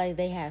feel like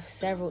they have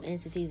several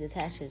entities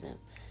attached to them.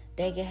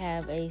 They can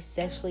have a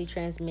sexually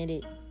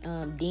transmitted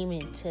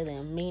demon to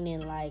them, meaning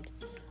like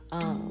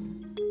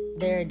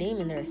they're a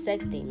demon, they're a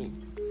sex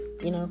demon.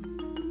 You know,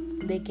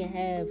 they can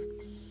have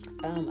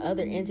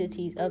other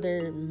entities,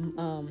 other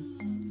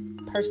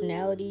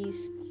personalities,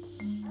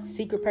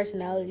 secret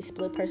personalities,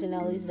 split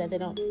personalities that they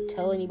don't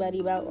tell anybody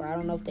about, or I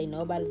don't know if they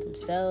know about it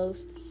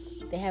themselves.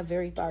 They have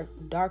very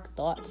dark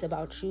thoughts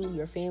about you,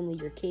 your family,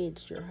 your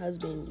kids, your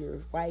husband, your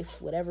wife,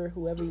 whoever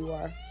you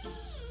are.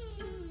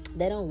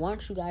 They don't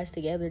want you guys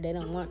together. They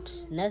don't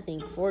want nothing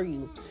for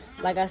you.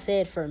 Like I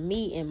said, for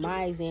me, in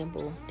my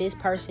example, this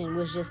person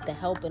was just the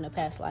help in a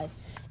past life.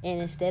 And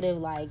instead of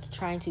like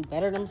trying to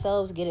better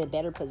themselves, get a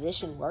better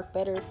position, work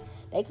better,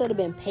 they could have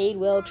been paid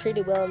well,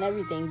 treated well, and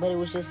everything. But it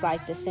was just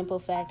like the simple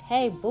fact,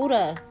 hey,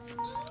 Buddha,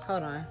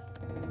 hold on.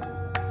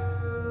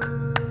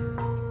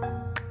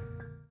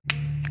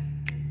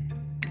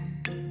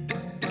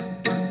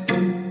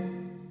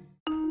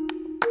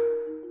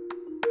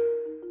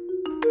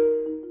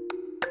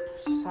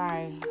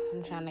 Sorry,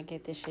 I'm trying to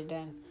get this shit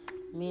done.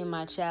 Me and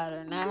my child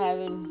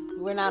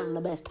we're not on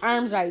the best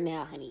terms right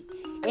now, honey.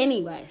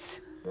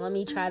 Anyways, let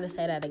me try to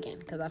say that again,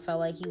 because I felt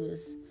like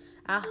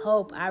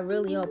I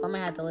really hope, I'm going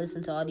to have to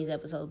listen to all these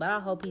episodes, but I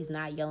hope he's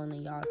not yelling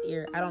in y'all's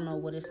ear. I don't know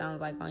what it sounds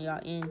like on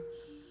y'all end.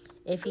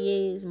 If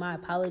he is, my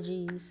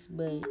apologies,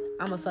 but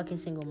I'm a fucking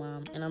single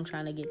mom, and I'm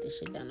trying to get this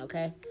shit done,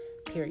 okay?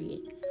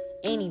 Period.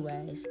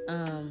 Anyways,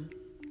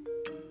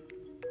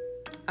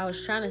 I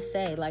was trying to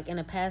say, like, in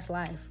a past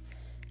life,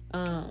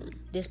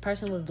 this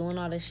person was doing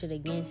all this shit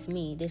against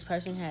me. This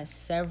person has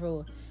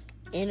several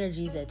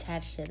energies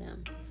attached to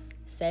them.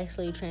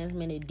 Sexually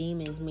transmitted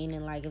demons,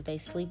 meaning like if they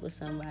sleep with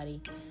somebody,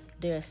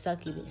 they're a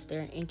succubus, they're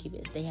an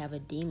incubus, they have a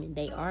demon,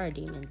 they are a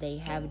demon, they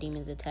have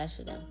demons attached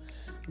to them.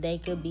 They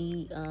could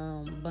be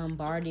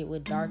bombarded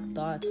with dark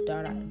thoughts,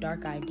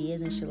 dark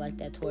ideas and shit like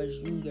that towards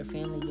you, your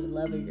family, your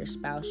lover, your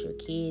spouse, your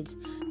kids,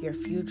 your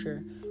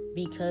future,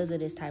 because of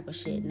this type of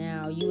shit.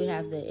 Now, you would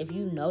have to, if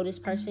you know this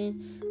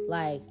person,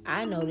 like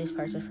I know this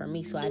person for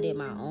me, so I did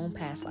my own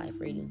past life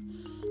reading.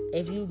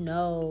 If you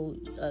know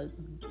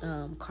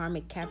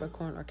karmic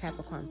Capricorn or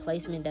Capricorn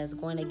placement that's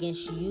going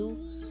against you,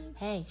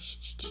 hey,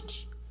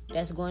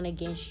 that's going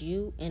against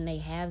you, and they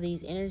have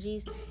these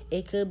energies,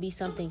 it could be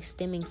something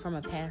stemming from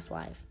a past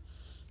life.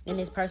 And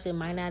this person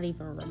might not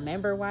even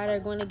remember why they're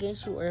going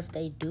against you, or if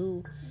they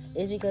do,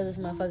 it's because this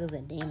motherfucker's a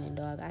demon,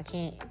 dog. I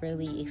can't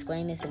really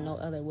explain this in no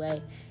other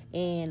way.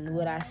 And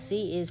what I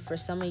see is, for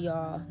some of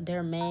y'all,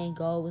 their main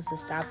goal was to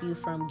stop you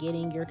from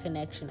getting your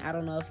connection. I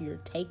don't know if you're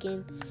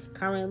taken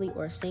currently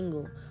or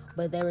single,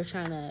 but they were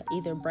trying to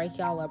either break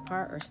y'all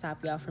apart or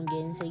stop y'all from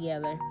getting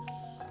together.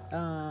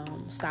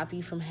 Stop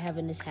you from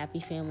having this happy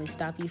family.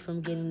 Stop you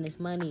from getting this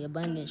money,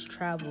 abundance,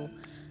 travel,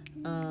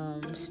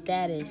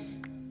 status,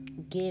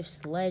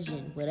 gifts,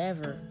 legend,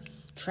 whatever.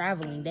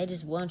 Traveling. They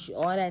just want you,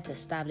 all that to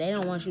stop. They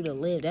don't want you to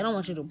live. They don't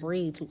want you to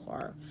breathe too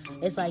hard.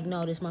 It's like,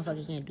 no, this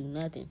motherfucker can't do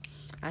nothing.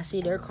 I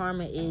see their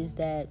karma is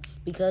that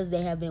because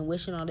they have been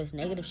wishing all this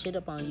negative shit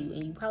up on you,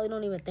 and you probably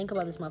don't even think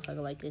about this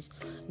motherfucker like this.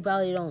 You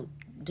probably don't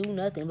do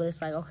nothing, but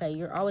it's like, okay,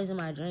 you're always in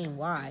my dream.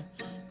 Why?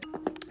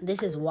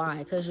 This is why,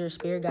 because your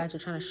spirit guides are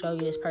trying to show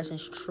you this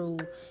person's true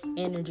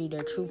energy,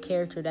 their true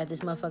character, that this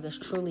motherfucker's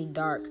truly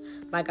dark.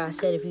 Like I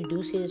said, if you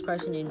do see this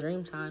person in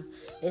dream time,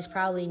 it's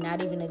probably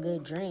not even a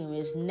good dream.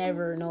 It's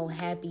never no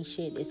happy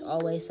shit. It's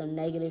always some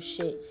negative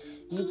shit.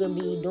 You can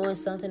be doing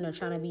something or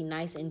trying to be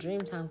nice in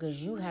dream time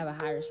because you have a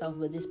higher self,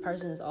 but this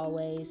person is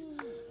always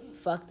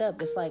fucked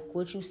up. It's like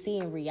what you see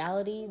in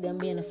reality, them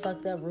being a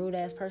fucked up, rude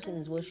ass person,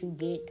 is what you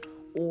get,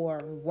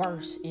 or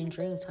worse, in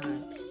dream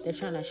time. They're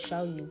trying to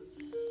show you.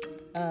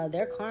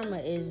 Their karma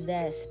is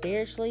that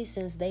spiritually,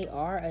 since they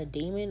are a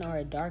demon or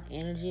a dark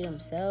energy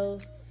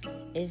themselves,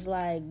 it's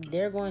like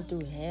they're going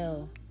through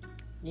hell.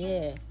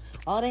 Yeah.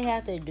 All they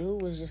had to do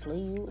was just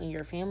leave you and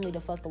your family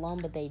the fuck alone,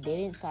 but they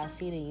didn't. So I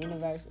see the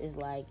universe is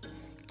like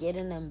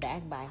getting them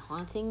back by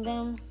haunting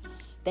them.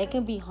 They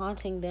can be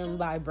haunting them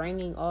by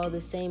bringing all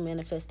the same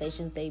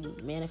manifestations they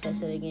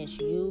manifested against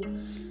you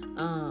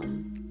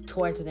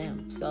towards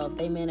them. So if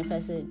they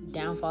manifested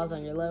downfalls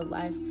on your love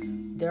life,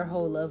 their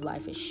whole love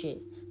life is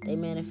shit. They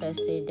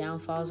manifested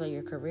downfalls on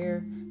your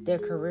career, their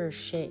career is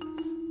shit.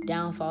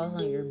 Downfalls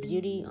on your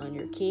beauty, on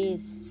your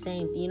kids,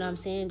 same, you know what I'm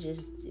saying?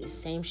 Just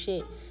same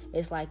shit.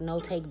 It's like no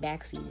take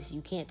backsies.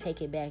 You can't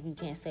take it back. You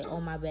can't say, oh,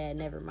 my bad,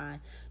 never mind.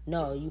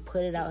 No, you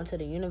put it out into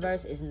the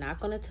universe. It's not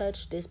going to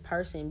touch this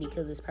person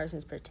because this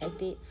person's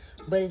protected,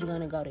 but it's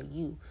going to go to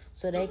you.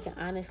 So they can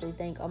honestly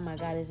think, oh, my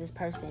God, is this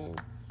person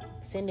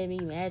sending me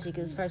magic?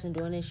 Is this person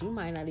doing this? You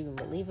might not even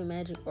believe in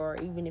magic, or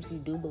even if you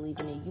do believe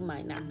in it, you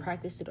might not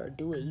practice it or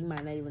do it. You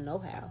might not even know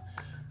how.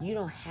 You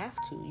don't have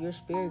to. Your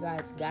spirit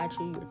guides got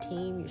you, your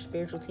team, your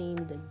spiritual team,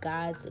 the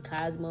gods, the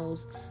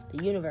cosmos,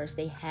 the universe.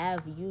 They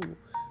have you.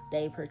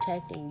 They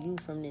protecting you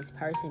from this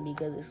person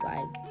because it's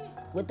like,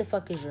 what the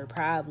fuck is your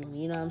problem?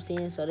 You know what I'm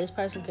saying? So this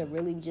person could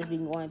really just be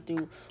going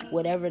through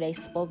whatever they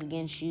spoke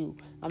against you.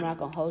 I'm not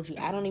going to hold you.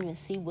 I don't even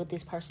see what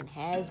this person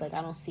has. Like,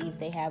 I don't see if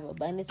they have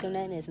abundance or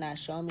nothing. It's not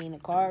showing me in the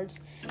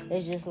cards.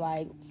 It's just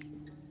like,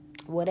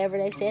 whatever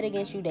they said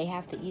against you, they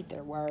have to eat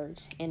their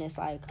words. And it's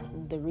like,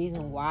 the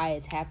reason why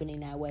it's happening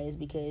that way is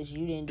because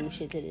you didn't do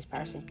shit to this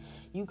person.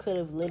 You could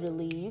have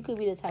you could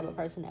be the type of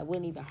person that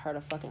wouldn't even hurt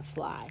a fucking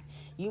fly.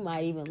 You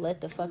might even let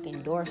the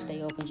fucking door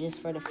stay open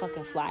just for the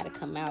fucking fly to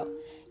come out.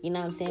 You know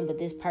what I'm saying? But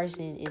this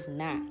person is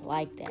not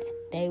like that.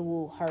 They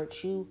will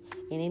hurt you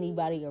and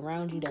anybody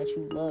around you that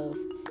you love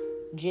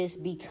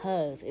just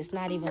because. It's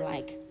not even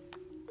like,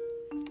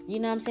 you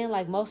know what I'm saying?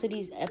 Like, most of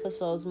these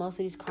episodes, most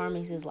of these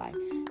karmics is like,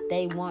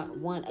 they want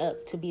one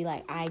up to be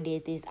like, I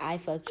did this, I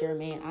fucked your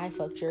man, I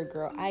fucked your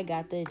girl, I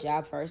got the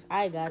job first,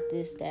 I got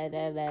this,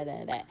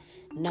 that.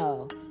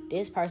 No,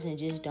 this person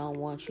just don't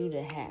want you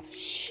to have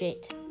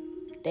shit.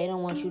 They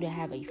don't want you to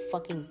have a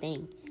fucking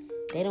thing.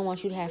 They don't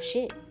want you to have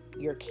shit.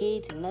 Your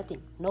kids,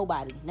 nothing,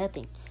 nobody,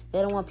 nothing.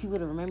 They don't want people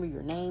to remember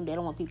your name. They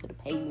don't want people to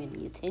pay you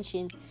any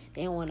attention.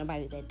 They don't want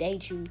nobody to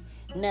date you,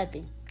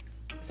 nothing.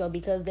 So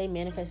because they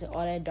manifested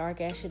all that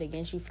dark ass shit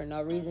against you for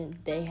no reason,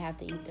 they have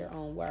to eat their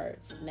own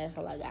words. And that's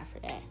all I got for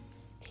that.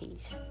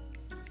 Peace.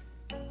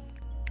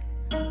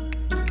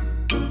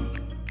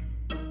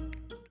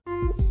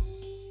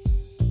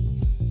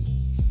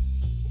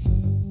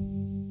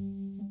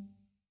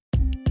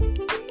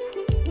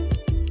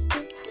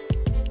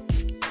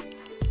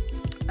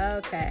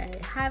 Okay,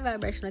 high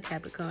vibrational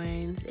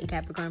Capricorns and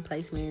Capricorn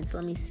placements.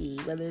 Let me see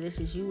whether this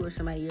is you or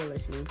somebody you're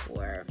listening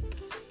for.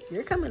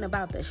 You're coming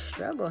about the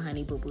struggle,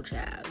 honey boo boo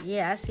child.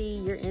 Yeah, I see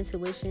your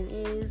intuition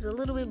is a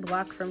little bit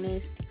blocked from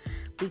this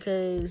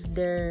because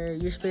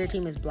your spirit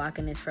team is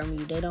blocking this from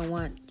you. They don't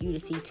want you to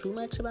see too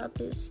much about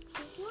this.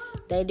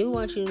 They do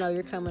want you to know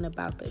you're coming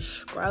about the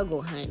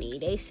struggle, honey.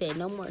 They said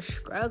no more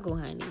struggle,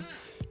 honey.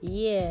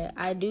 Yeah,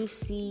 I do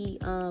see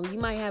you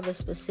might have a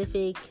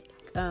specific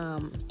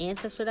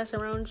ancestor that's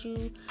around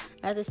you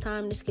at this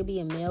time. This could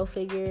be a male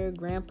figure,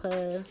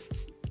 grandpa,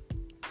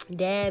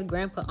 dad,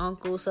 grandpa,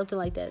 uncle, something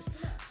like that.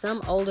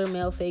 Some older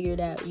male figure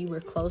that you were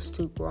close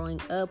to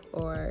growing up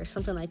or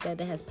something like that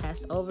has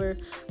passed over.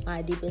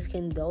 My deepest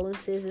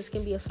condolences. This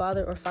can be a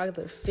father or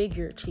father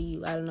figure to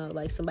you. I don't know,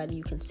 like somebody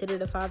you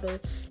considered a father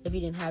if you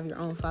didn't have your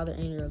own father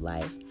in your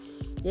life.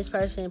 This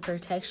person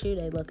protects you.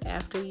 They look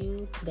after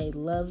you. They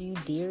love you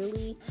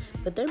dearly.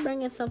 But they're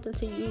bringing something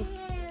to you.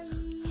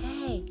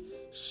 Hey,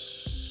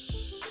 shh.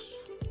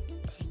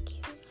 Thank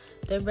you.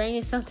 They're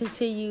bringing something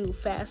to you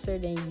faster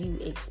than you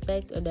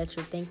expect or that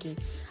you're thinking.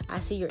 I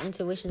see your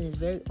intuition is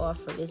very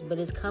off for this, but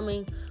it's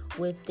coming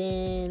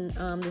within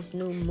this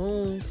new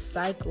moon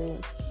cycle.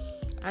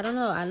 I don't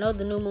know. I know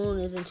the new moon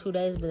is in 2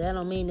 days, but that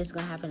don't mean it's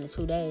going to happen in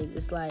 2 days.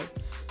 It's like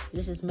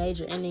this is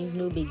major endings,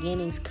 new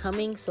beginnings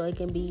coming, so it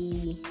can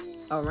be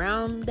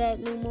around that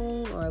new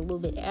moon or a little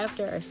bit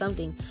after or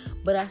something.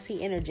 But I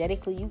see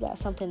energetically you got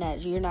something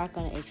that you're not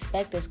going to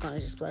expect that's going to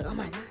just be like, oh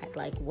my God,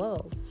 like,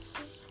 whoa.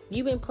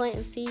 You've been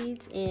planting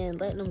seeds and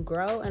letting them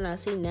grow, and I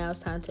see now it's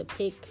time to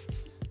pick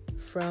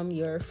from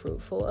your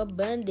fruitful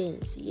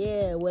abundance.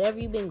 Yeah, whatever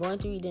you've been going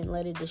through, you didn't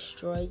let it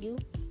destroy you.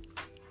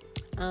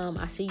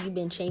 I see you've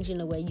been changing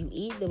the way you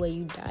eat, the way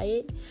you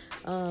diet.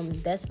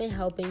 That's been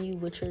helping you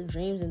with your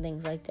dreams and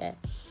things like that.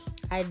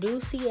 I do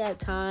see at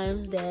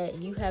times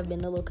that you have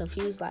been a little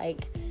confused,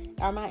 like,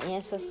 are my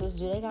ancestors,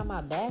 do they got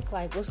my back?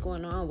 Like, what's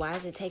going on? Why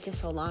is it taking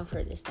so long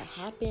for this to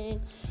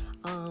happen?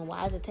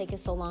 Why is it taking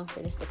so long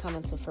for this to come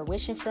into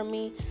fruition for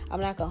me? I'm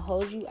not going to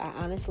hold you. I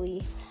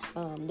honestly,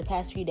 the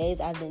past few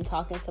days, I've been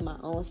talking to my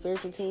own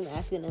spiritual team,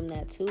 asking them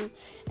that too.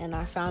 And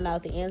I found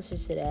out the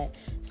answers to that.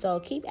 So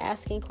keep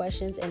asking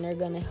questions and they're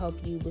going to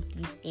help you with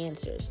these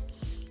answers.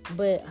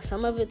 But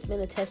some of it's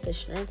been a test of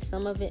strength.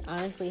 Some of it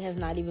honestly has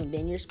not even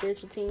been your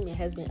spiritual team. It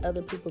has been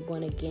other people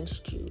going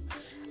against you,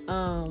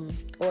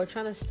 or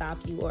trying to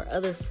stop you, or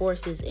other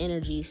forces,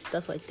 energies,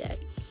 stuff like that.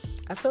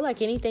 I feel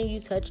like anything you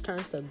touch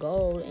turns to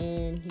gold,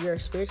 and your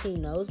spirit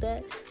team knows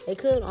that. It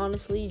could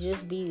honestly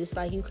just be, it's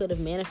like you could have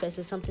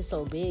manifested something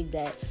so big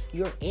that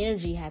your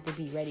energy had to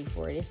be ready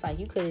for it. It's like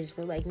you could have just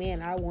been like,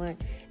 man, I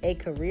want a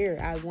career,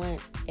 I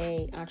want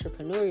a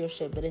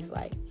entrepreneurship, but it's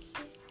like,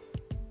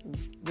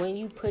 when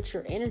you put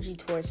your energy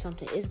towards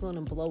something, it's going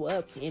to blow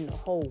up and the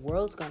whole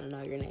world's going to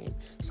know your name.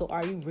 So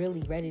are you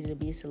really ready to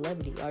be a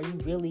celebrity? Are you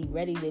really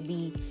ready to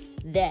be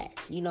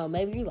that? You know,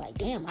 maybe you're like,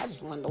 damn, I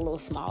just wanted a little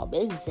small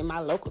business in my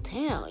local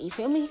town. You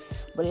feel me?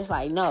 But it's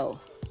like,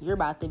 no, you're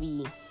about to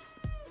be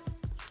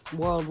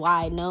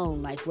worldwide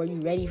known. Like, were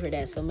you ready for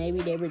that? So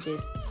maybe they were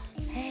just,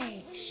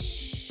 hey,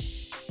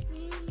 shh.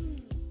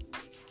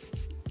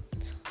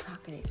 So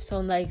talkative. So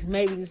like,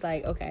 maybe it's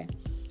like, okay,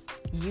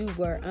 you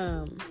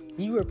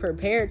were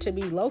prepared to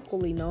be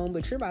locally known,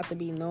 but you're about to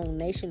be known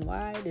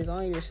nationwide. Is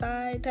on your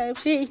side type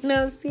shit, you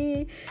know what I'm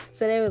saying?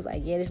 So they was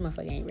like, yeah, this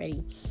motherfucker ain't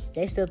ready.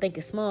 They still think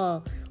it's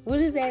small. What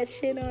is that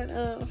shit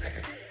on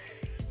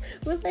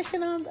what's that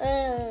shit on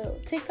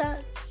TikTok?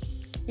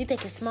 You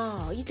think it's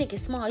small. You think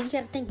it's small. You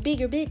gotta think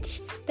bigger, bitch.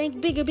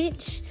 Think bigger,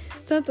 bitch.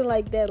 Something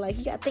like that. Like,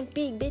 you gotta think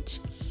big, bitch.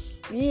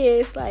 Yeah,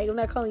 it's like, I'm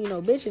not calling you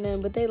no bitch or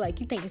nothing, but they like,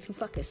 you think it's too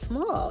fucking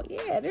small.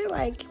 Yeah, they're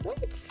like, what?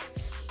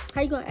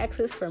 How you gonna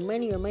access for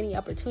money or money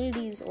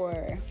opportunities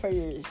or for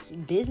your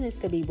business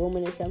to be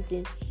booming or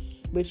something?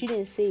 But you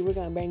didn't see we're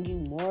gonna bring you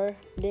more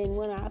than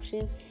one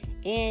option,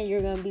 and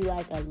you're gonna be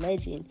like a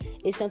legend.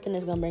 It's something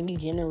that's gonna bring you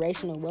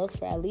generational wealth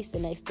for at least the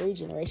next 3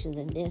 generations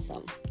and then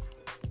some.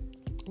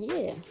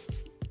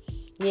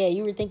 Yeah,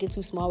 you were thinking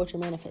too small with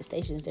your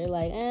manifestations. They're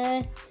like,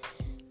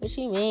 what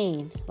you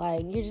mean?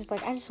 Like, you're just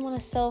like, I just want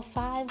to sell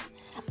 5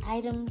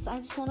 items. I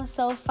just want to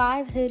sell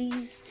 5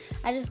 hoodies.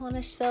 I just want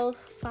to sell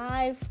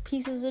 5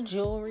 pieces of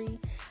jewelry.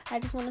 I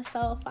just want to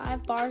sell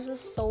 5 bars of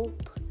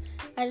soap.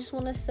 I just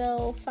want to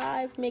sell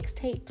 5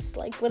 mixtapes.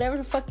 Like, whatever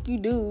the fuck you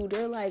do,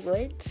 they're like,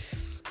 what?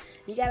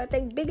 You gotta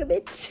think bigger,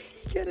 bitch.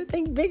 You gotta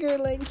think bigger.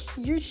 Like,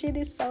 your shit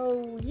is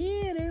so,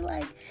 yeah. They're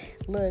like,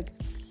 look,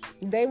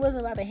 they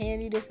wasn't about to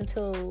hand you this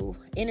until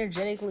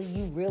energetically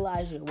you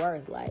realize your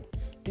worth. Like,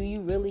 do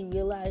you really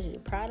realize your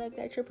product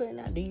that you're putting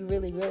out? Do you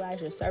really realize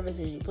your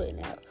services you're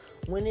putting out?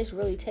 When this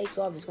really takes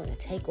off, it's going to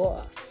take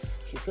off.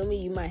 You feel me?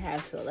 You might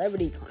have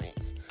celebrity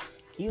clients.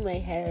 You may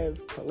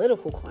have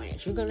political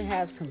clients. You're going to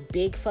have some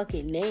big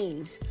fucking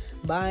names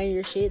buying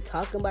your shit,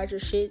 talking about your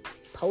shit,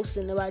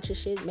 posting about your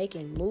shit,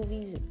 making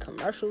movies and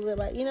commercials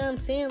about, you know what I'm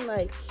saying?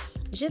 Like,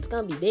 shit's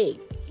going to be big.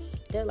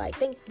 They're like,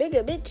 think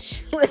bigger,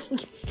 bitch.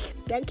 Like,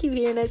 I keep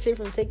hearing that shit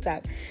from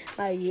TikTok.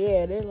 Like,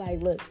 yeah, they're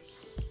like, look,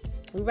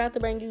 we're about to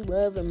bring you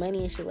love and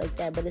money and shit like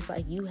that, but it's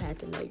like you had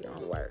to know your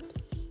own worth.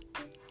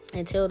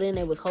 Until then,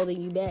 they was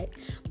holding you back.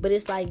 But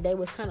it's like they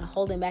was kind of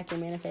holding back your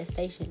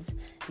manifestations.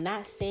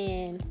 Not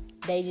saying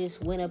they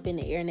just went up in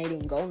the air and they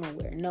didn't go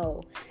nowhere.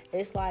 No.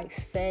 It's like,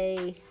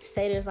 say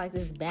there's like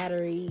this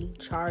battery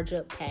charge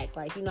up pack.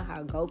 Like, you know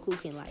how Goku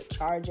can like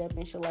charge up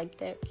and shit like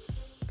that?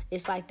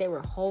 It's like they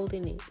were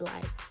holding it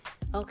like,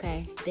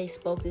 okay, they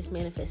spoke this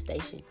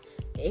manifestation.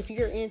 If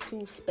you're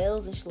into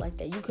spells and shit like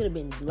that, you could have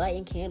been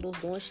lighting candles,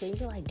 doing shit.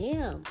 You're like,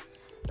 damn,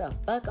 the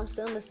fuck? I'm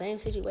still in the same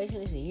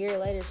situation as a year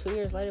later, 2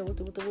 years later.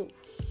 Whoop.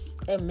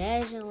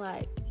 imagine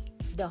like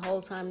the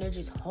whole time they're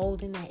just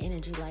holding that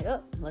energy like,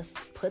 oh, let's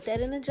put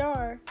that in a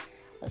jar.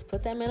 Let's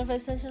put that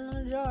manifestation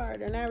in a jar.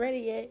 They're not ready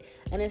yet.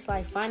 And it's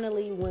like,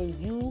 finally,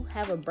 when you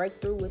have a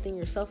breakthrough within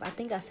yourself, I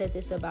think I said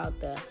this about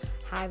the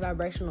high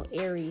vibrational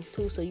Aries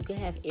too. So you can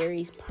have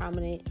Aries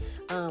prominent,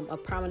 a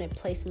prominent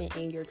placement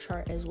in your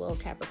chart as well,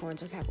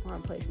 Capricorns or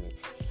Capricorn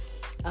placements,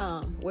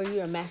 where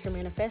you're a master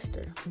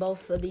manifester.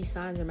 Both of these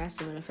signs are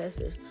master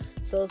manifestors.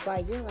 So it's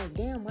like, you're like,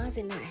 damn, why is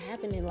it not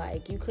happening?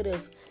 Like, you could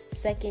have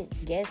second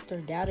guessed or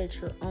doubted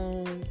your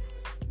own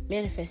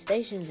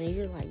manifestations, and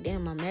you're like,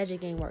 damn, my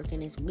magic ain't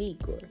working, it's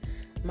weak, or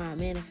my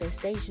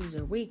manifestations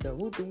are weak, or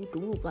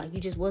whoop. Like, you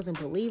just wasn't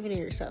believing in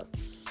yourself.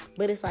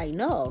 But it's like,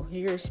 no,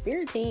 your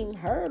spirit team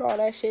heard all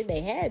that shit,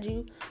 they had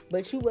you,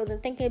 but you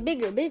wasn't thinking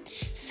bigger,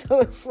 bitch.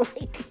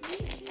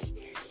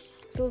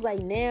 So it's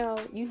like now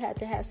you have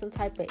to have some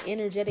type of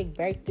energetic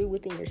breakthrough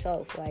within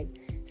yourself. Like,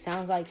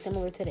 sounds like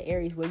similar to the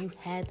Aries, where you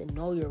had to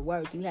know your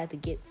worth. You had to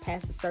get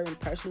past a certain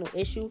personal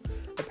issue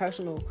or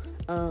personal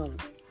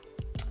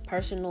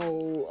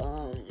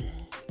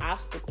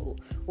obstacle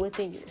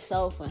within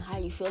yourself and how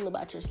you feel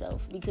about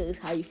yourself, because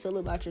how you feel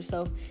about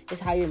yourself is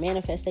how your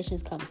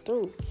manifestations come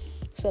through.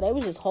 So they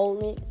was just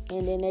holding it,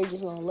 and then they're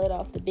just gonna let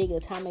off the big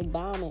atomic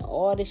bomb, and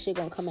all this shit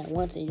gonna come at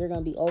once, and you're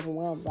gonna be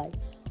overwhelmed like,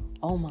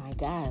 oh my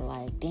god,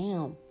 like,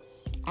 damn,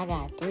 I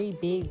got 3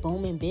 big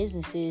booming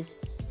businesses.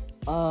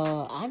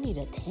 I need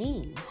a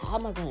team. How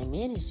am I gonna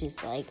manage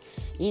this? Like,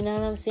 you know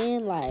what I'm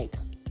saying? Like,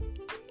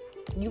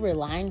 you were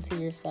lying to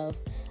yourself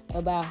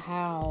about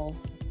how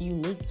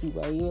unique you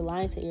were. You were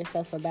lying to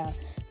yourself about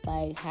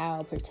like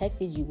how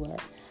protected you were.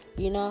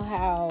 You know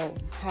how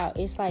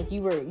it's like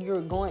you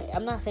were going.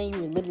 I'm not saying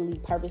you were literally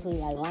purposely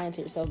like lying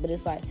to yourself, but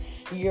it's like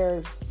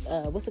you're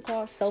what's it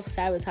called?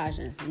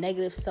 Self-sabotaging,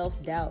 negative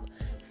self-doubt,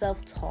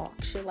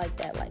 self-talk, shit like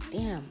that. Like,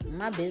 damn,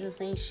 my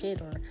business ain't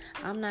shit, or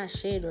I'm not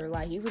shit, or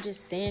like you were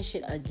just saying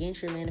shit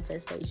against your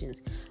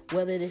manifestations.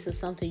 Whether this was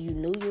something you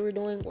knew you were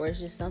doing, or it's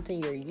just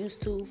something you're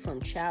used to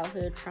from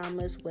childhood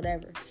traumas,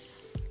 whatever.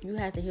 You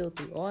had to heal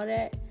through all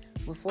that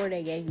before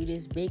they gave you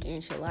this big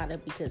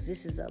enchilada, because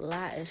this is a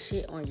lot of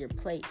shit on your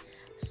plate.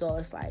 So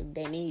it's like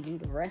they need you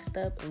to rest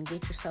up and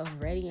get yourself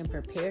ready and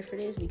prepared for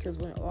this, because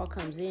when it all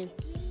comes in,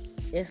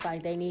 it's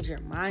like they need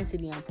your mind to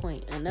be on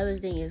point. Another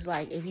thing is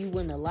like, if you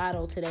win the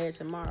lotto today or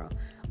tomorrow,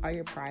 are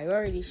your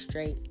priorities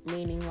straight?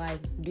 Meaning like,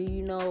 do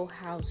you know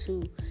how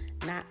to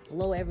not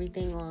blow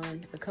everything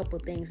on a couple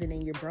things and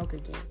then you're broke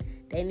again?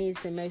 They need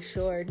to make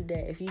sure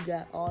that if you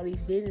got all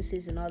these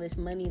businesses and all this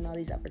money and all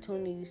these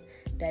opportunities,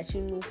 that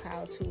you knew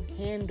how to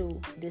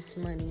handle this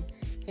money,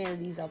 handle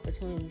these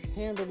opportunities,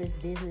 handle this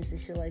business and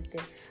shit like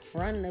that.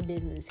 Run a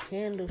business,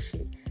 handle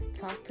shit,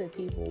 talk to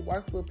people,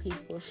 work with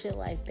people, shit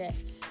like that.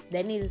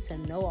 They needed to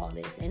know all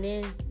this. And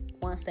then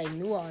once they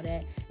knew all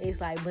that,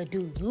 it's like, but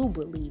do you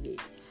believe it?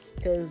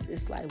 Because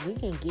it's like, we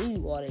can give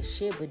you all this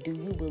shit, but do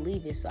you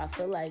believe it? So I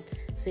feel like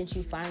since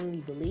you finally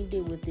believed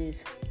it with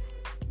this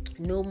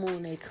new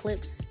moon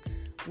eclipse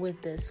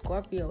with the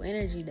Scorpio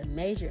energy, the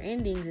major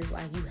endings is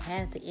like you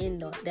had to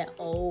end that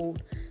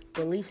old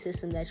belief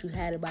system that you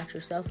had about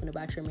yourself and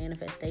about your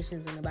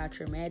manifestations and about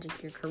your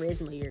magic, your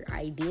charisma, your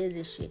ideas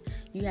and shit.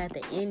 You had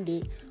to end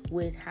it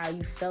with how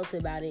you felt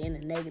about it in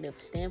a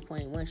negative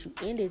standpoint. Once you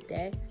ended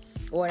that,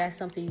 or that's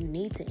something you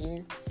need to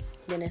end,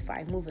 then it's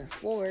like moving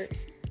forward,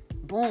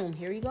 boom,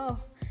 here you go.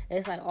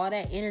 It's like all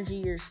that energy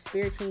your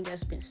spirit team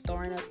that's been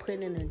storing up,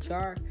 putting in a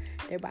jar,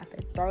 they're about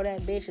to throw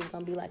that bitch. It's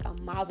gonna be like a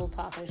mazel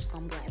tov. It's just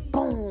gonna be like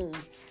boom,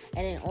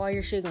 and then all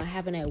your shit gonna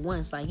happen at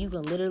once. Like, you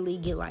can literally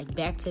get like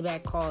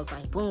back-to-back calls,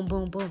 like boom,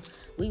 boom, boom.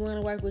 We want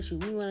to work with you.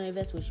 We want to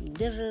invest with you.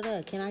 Da da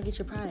da. Can I get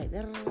your product?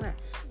 Da da da.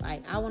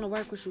 Like, I want to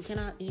work with you.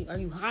 Are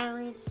you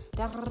hiring?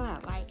 Da da da.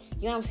 Like,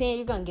 you know what I'm saying?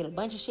 You're gonna get a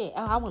bunch of shit.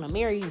 Oh, I want to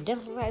marry you. Da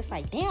da da. It's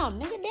like,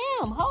 damn, nigga,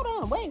 damn. Hold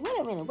on, wait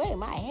a minute,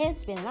 my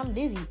head's spinning. I'm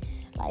dizzy.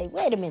 Like,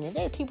 wait a minute,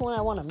 there are people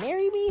that want to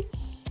marry me?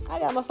 I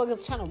got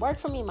motherfuckers trying to work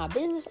for me in my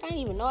business. I didn't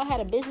even know I had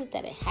a business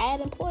that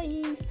had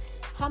employees.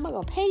 How am I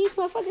going to pay these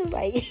motherfuckers?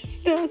 Like,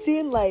 you know what I'm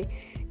saying? Like,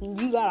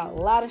 you got a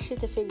lot of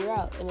shit to figure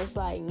out. And it's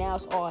like, now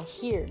it's all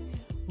here.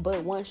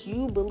 But once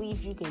you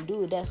believe you can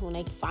do it, that's when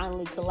they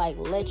finally could, like,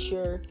 let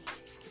your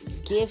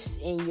gifts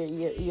and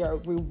your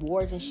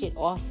rewards and shit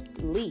off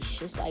the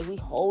leash. It's like, we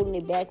holding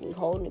it back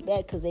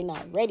because they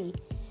not ready.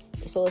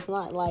 So it's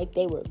not like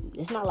they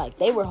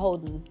were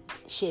holding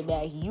shit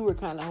back. You were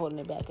kind of holding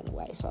it back in a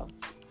way. So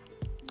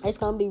it's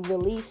gonna be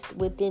released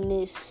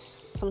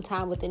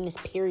sometime within this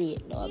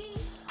period, dog.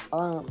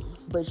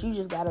 But you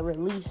just gotta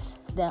release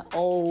that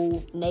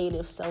old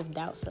negative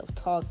self-doubt,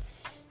 self-talk,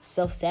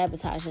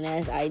 self-sabotaging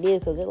ass ideas,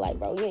 because they're like,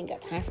 bro, you ain't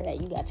got time for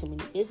that. You got too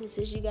many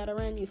businesses you gotta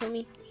run. You feel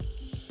me?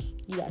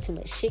 You got too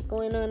much shit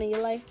going on in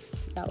your life.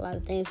 You got a lot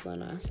of things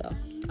going on. So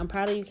I'm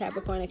proud of you,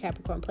 Capricorn and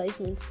Capricorn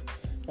placements.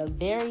 The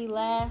very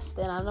last,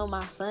 and I know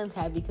my son's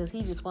happy because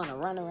he just want to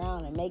run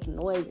around and make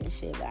noise and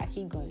shit, but I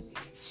keep going,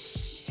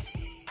 shh.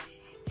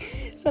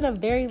 So the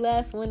very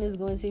last one is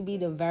going to be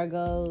the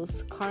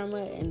Virgos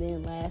karma, and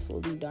then last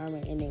will be Dharma,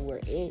 and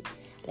then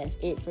that's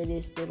it for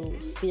this little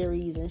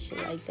series and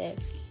shit like that.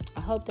 I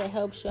I hope that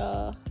helps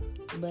y'all.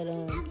 But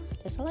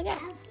that's all I got.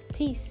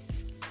 Peace.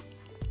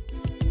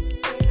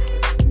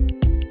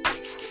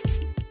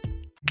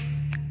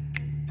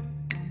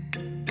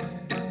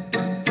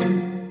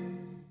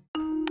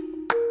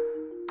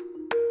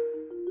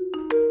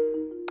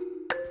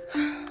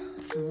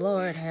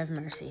 Lord have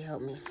mercy,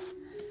 help me.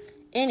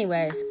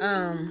 Anyways,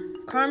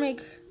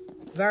 karmic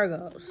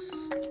Virgos,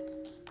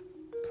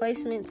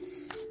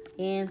 placements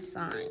and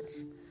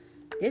signs.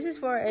 This is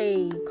for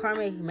a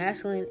karmic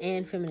masculine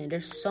and feminine.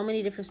 There's so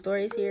many different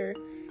stories here.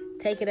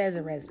 Take it as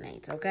it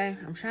resonates, okay?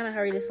 I'm trying to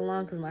hurry this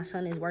along because my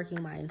son is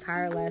working my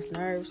entire last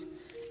nerves,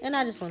 and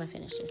I just want to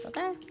finish this,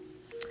 okay?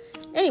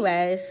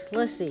 Anyways,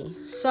 let's see.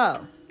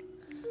 So,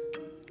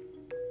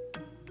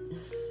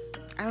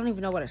 I don't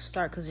even know where to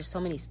start because there's so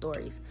many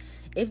stories.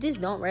 If this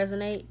don't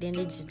resonate, then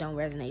it just don't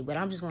resonate. But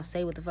I'm just going to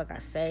say what the fuck I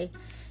say.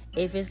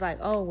 If it's like,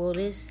 oh, well,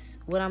 this,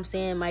 what I'm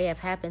saying might have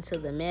happened to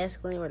the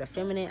masculine or the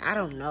feminine, I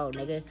don't know,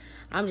 nigga.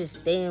 I'm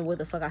just saying what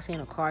the fuck I say in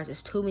the cards.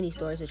 There's too many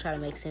stories to try to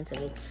make sense of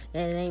it.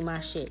 And it ain't my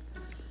shit.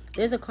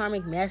 There's a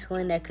karmic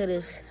masculine that could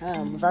have,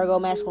 Virgo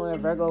masculine or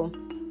Virgo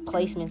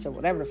placements or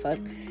whatever the fuck,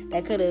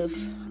 that could have,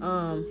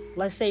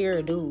 let's say you're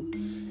a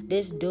dude.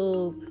 This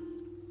dude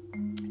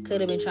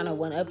could have been trying to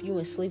one-up you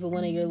and sleep with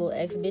one of your little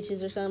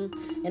ex-bitches or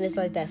something. And it's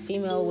like that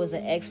female was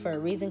an ex for a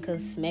reason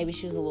because maybe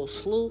she was a little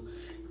slew.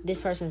 This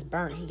person's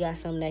burnt. He got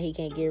something that he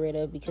can't get rid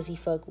of because he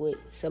fuck with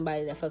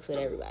somebody that fucks with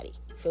everybody.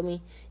 Feel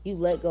me? You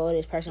let go of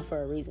this person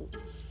for a reason.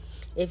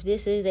 If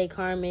this is a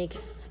karmic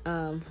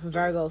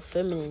Virgo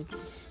feminine,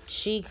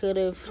 she could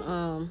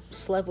have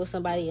slept with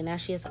somebody and now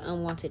she has an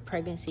unwanted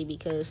pregnancy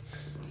because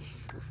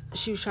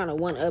she was trying to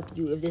one-up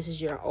you if this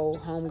is your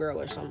old homegirl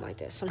or something like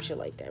that. Some shit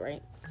like that,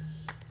 right?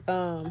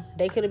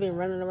 They could have been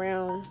running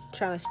around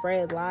trying to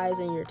spread lies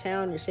in your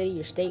town, your city,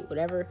 your state,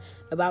 whatever,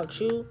 about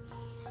you.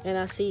 And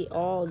I see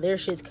all their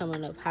shit's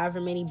coming up.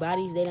 However many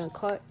bodies they done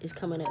caught is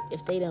coming up.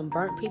 If they done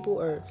burnt people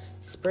or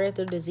spread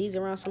their disease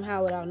around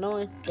somehow without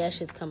knowing, that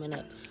shit's coming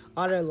up.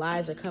 All their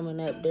lies are coming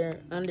up. They're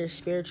under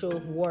spiritual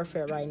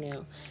warfare right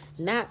now.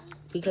 Not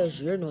because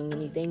you're doing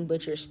anything,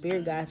 but your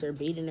spirit guides are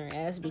beating their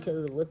ass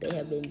because of what they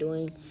have been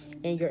doing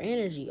and your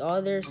energy.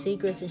 All their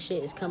secrets and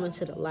shit is coming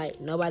to the light.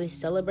 Nobody's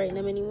celebrating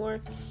them anymore.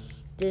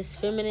 This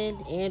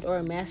feminine and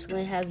or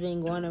masculine has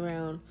been going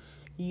around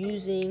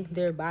using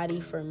their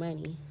body for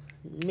money.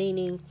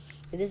 Meaning,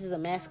 if this is a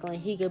masculine,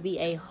 he could be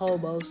a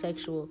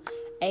hobosexual.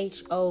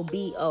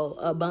 Hobo,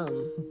 a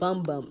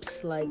bum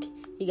bumps. Like,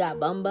 he got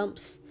bum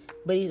bumps,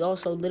 but he's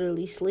also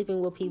literally sleeping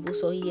with people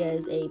so he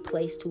has a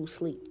place to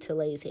sleep, to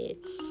lay his head.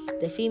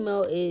 The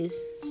female is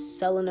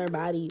selling her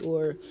body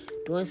or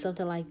doing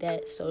something like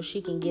that so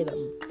she can get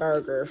a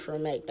burger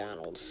from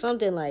McDonald's.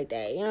 Something like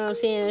that. You know what I'm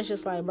saying? It's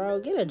just like, bro,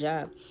 get a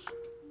job.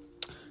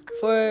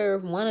 For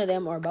one of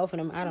them or both of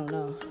them, I don't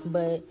know.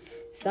 But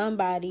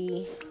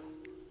somebody,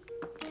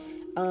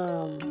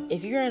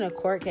 if you're in a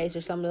court case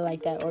or something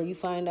like that, or you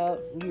find out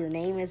your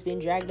name has been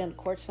dragged into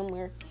court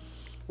somewhere,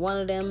 one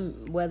of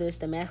them, whether it's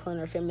the masculine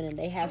or feminine,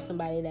 they have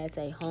somebody that's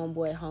a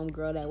homeboy,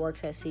 homegirl that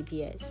works at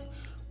CPS,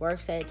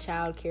 works at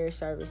child care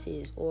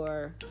services,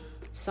 or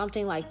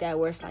something like that,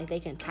 where it's like they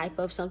can type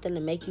up something to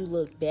make you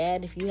look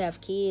bad if you have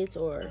kids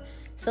or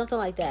something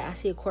like that. I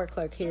see a court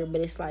clerk here,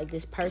 but it's like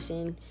this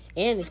person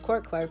and this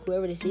court clerk,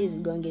 whoever this is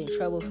going to get in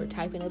trouble for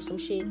typing up some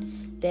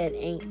shit that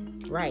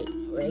ain't right.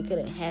 Or they could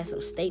have had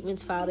some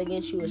statements filed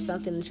against you or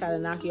something to try to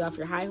knock you off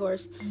your high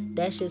horse.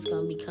 That shit's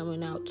going to be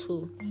coming out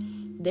too.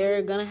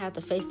 They're going to have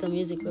to face the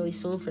music really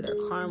soon for their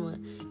karma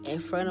in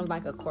front of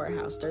like a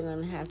courthouse. They're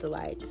going to have to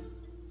like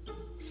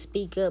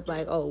speak up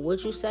like, oh,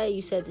 what'd you say?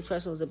 You said this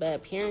person was a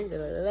bad parent. Da,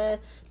 da, da, da.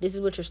 This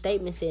is what your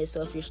statement says.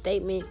 So if your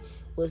statement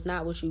was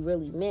not what you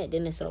really meant,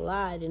 then it's a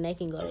lie, then they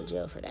can go to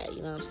jail for that.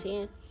 You know what I'm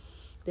saying?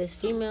 This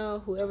female,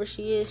 whoever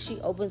she is, she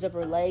opens up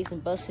her legs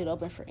and busts it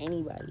open for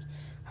anybody.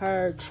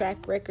 Her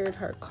track record,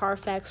 her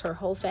Carfax, her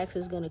whole fax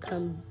is going to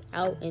come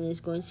out and it's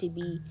going to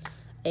be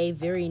a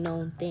very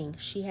known thing.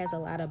 She has a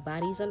lot of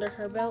bodies under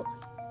her belt.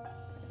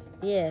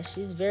 Yeah,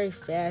 she's very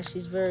fast.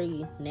 She's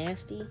very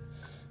nasty.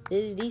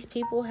 These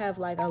people have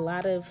like a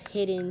lot of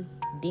hidden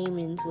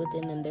demons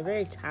within them. They're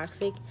very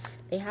toxic.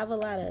 They have a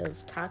lot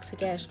of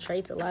toxic ass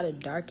traits, a lot of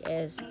dark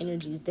ass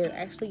energies. They're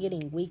actually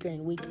getting weaker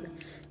and weaker.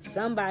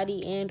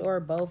 Somebody and or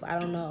both, I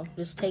don't know.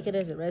 Just take it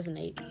as it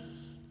resonates.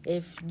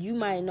 If you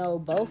might know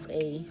both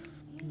a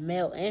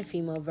male and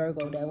female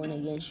Virgo that went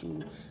against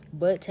you,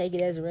 but take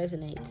it as it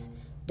resonates.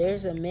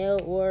 There's a male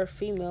or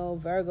female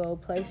Virgo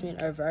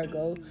placement or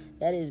Virgo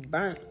that is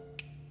burnt,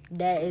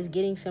 that is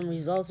getting some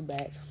results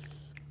back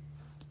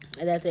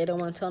that they don't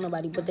want to tell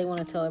nobody, but they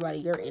want to tell everybody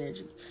your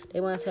energy.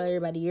 They want to tell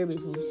everybody your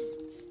business.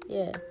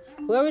 Yeah.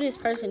 Whoever this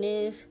person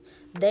is,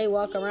 they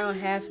walk around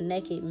half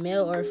naked,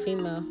 male or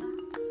female.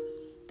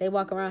 They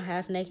walk around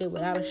half naked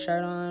without a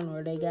shirt on,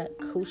 or they got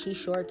coochie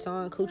shorts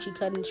on, coochie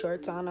cutting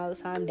shorts on all the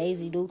time,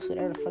 Daisy Dukes,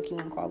 whatever the fuck you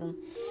want to call them.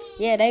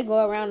 Yeah, they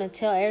go around and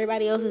tell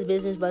everybody else's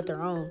business but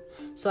their own.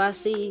 So I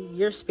see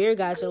your spirit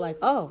guides are like,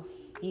 oh,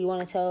 You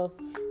want to tell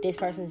this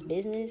person's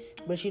business,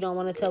 but you don't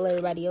want to tell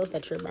everybody else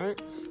that you're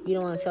burnt. You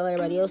don't want to tell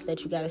everybody else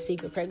that you got a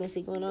secret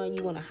pregnancy going on.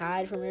 You want to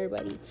hide from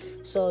everybody.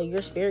 So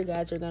your spirit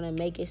guides are going to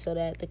make it so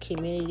that the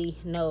community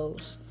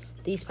knows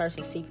these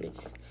person's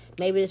secrets.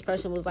 Maybe this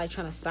person was like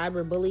trying to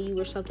cyber bully you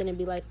or something and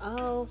be like,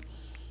 oh,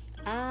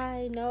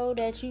 I know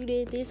that you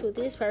did this with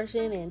this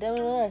person and da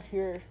da da.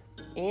 Your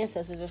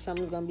ancestors or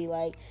something's going to be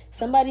like,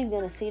 somebody's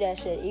going to see that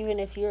shit, even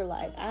if you're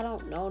like, I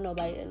don't know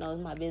nobody that knows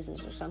my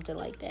business or something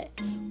like that,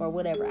 or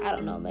whatever. I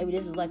don't know. Maybe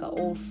this is like an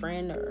old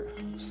friend or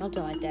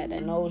something like that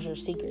knows your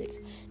secrets.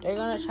 They're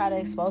going to try to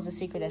expose a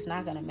secret that's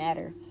not going to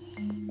matter.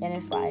 And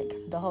it's like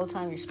the whole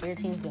time your spirit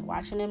team's been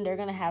watching them, they're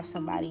going to have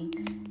somebody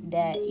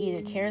that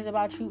either cares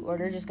about you or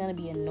they're just going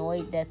to be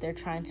annoyed that they're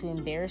trying to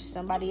embarrass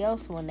somebody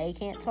else when they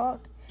can't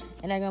talk.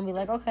 And they're going to be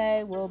like,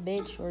 okay, well,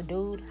 bitch or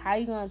dude, how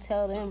you going to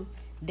tell them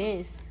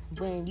this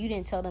when you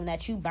didn't tell them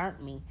that you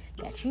burnt me,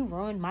 that you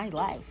ruined my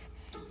life?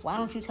 Why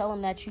don't you tell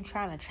them that you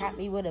trying to trap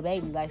me with a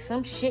baby? Like,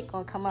 some shit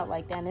gonna come up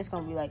like that, and it's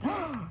gonna be like,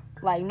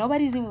 like,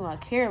 nobody's even gonna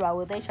care about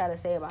what they try to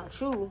say about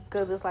you,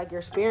 because it's like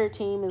your spirit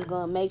team is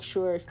gonna make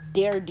sure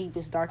their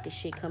deepest, darkest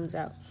shit comes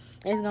out.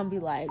 And it's gonna be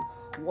like,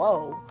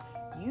 whoa,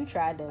 you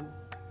tried to,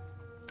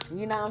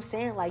 you know what I'm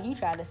saying? Like, you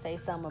tried to say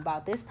something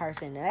about this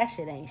person, and that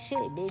shit ain't shit,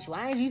 bitch.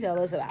 Why didn't you tell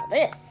us about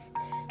this?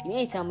 You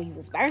ain't tell me you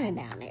was burning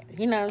down there.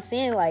 You know what I'm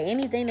saying? Like,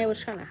 anything they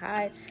was trying to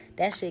hide,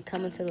 that shit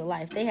coming to the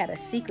light. If they had a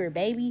secret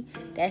baby,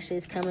 that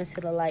shit's coming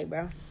to the light,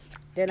 bro.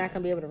 They're not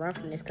going to be able to run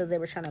from this because they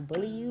were trying to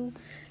bully you.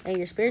 And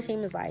your spirit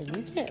team is like,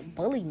 you can't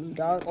bully me,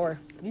 dog. Or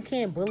you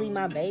can't bully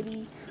my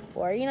baby.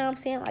 Or, you know what I'm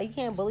saying? Like, you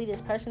can't bully this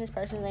person. This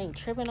person ain't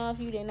tripping off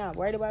you. They're not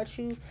worried about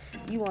you.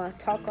 You want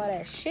to talk all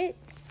that shit.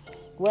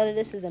 Whether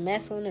this is a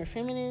masculine or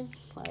feminine,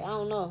 like, I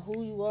don't know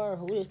who you are,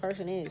 who this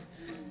person is.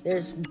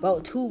 There's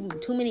both too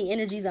many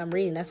energies I'm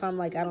reading. That's why I'm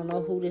like, I don't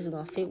know who this is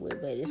going to fit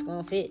with, but it's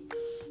going to fit.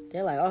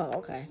 They're like, oh,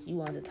 okay, you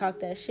want to talk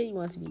that shit? You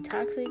want to be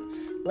toxic?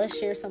 Let's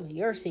share some of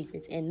your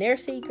secrets. And their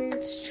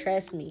secrets,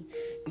 trust me,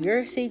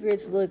 your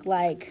secrets look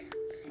like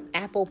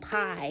apple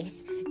pie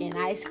and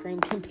ice cream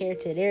compared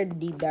to their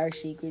deep, dark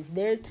secrets.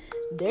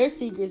 Their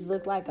secrets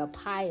look like a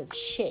pie of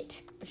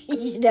shit.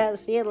 You know what I'm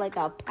saying? Like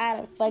a pot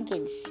of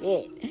fucking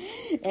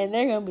shit. And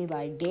they're going to be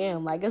like,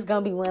 damn, like it's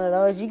going to be one of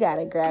those, you got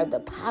to grab the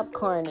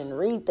popcorn and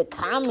read the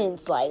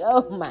comments. Like,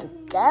 oh my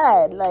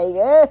God. Like,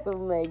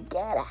 oh my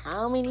God.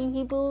 How many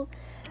people?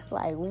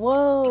 Like,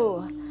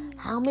 whoa.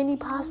 How many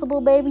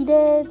possible baby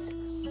dads?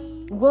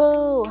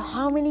 Whoa.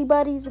 How many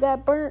buddies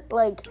got burnt?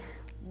 Like,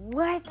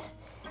 what?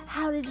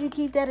 How did you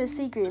keep that a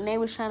secret? And they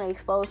was trying to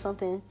expose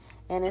something.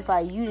 And it's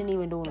like, you didn't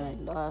even do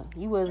nothing, dog.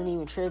 You wasn't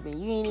even tripping.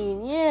 You ain't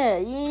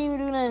even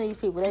do none of these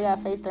people. They gotta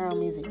face their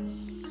own music.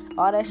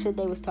 All that shit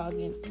they was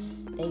talking,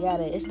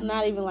 it's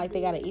not even like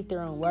they gotta eat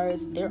their own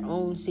words. Their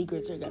own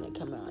secrets are gonna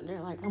come out. And they're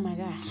like, oh my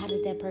God, how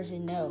did that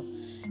person know?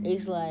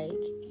 It's like,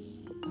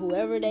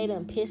 whoever they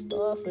done pissed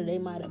off, or they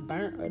might have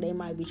burnt, or they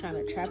might be trying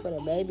to trap with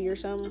a baby or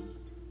something,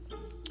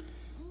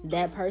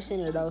 that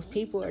person or those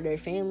people or their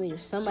family or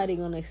somebody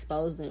gonna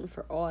expose them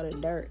for all the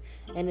dirt.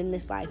 And then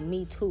it's like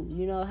Me Too.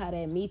 You know how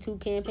that Me Too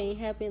campaign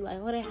happened? Like,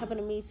 what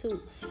happened to Me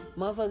Too?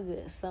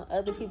 Motherfucker, some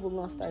other people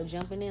gonna start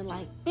jumping in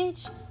like,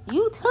 bitch,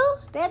 you too?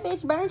 That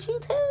bitch burnt you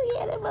too?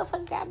 Yeah, that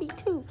motherfucker got me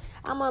too.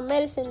 I'm on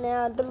medicine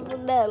now.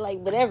 Like,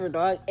 whatever,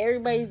 dog.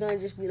 Everybody's gonna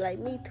just be like,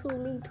 me too,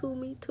 me too,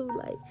 me too.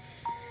 Like,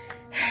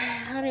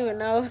 I don't even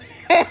know.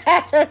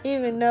 I don't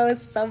even know.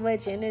 It's so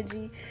much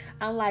energy.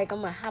 I'm like, I'm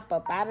going to hop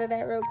up out of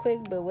that real quick.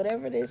 But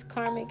whatever this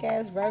karmic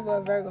ass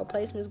Virgo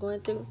placement's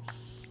going through,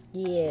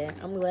 yeah,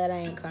 I'm glad I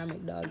ain't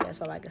karmic, dog.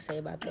 That's all I can say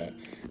about that.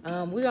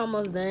 We're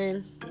almost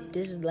done.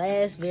 This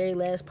is very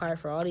last part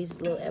for all these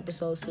little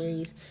episode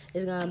series.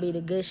 It's going to be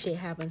the good shit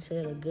happen to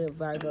the good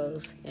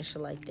Virgos and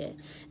shit like that.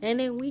 And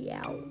then we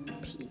out.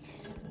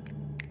 Peace.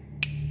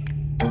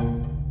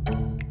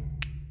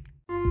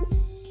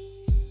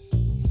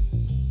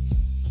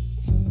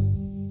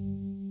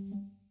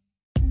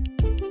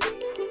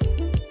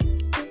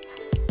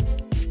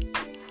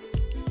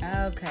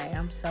 Okay,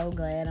 I'm so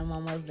glad I'm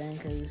almost done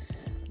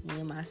because me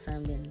and my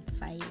son been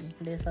fighting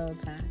this whole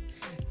time.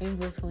 In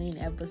between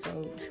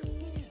episodes.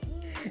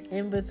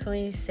 In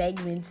between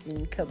segments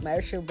and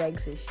commercial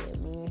breaks and shit.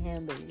 Me and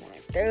him been going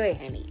through it,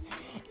 honey.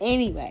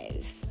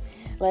 Anyways,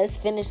 let's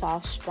finish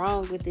off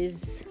strong with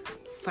this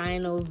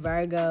final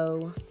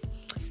Virgo.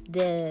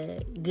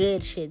 The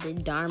good shit, the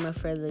Dharma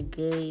for the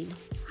good,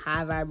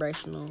 high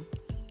vibrational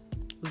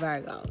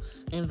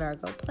Virgos and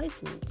Virgo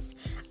placements.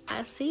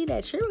 I see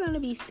that you're going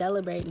to be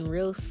celebrating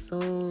real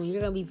soon.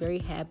 You're going to be very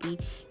happy.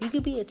 You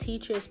could be a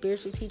teacher, a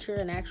spiritual teacher,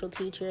 an actual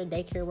teacher, a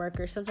daycare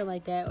worker, something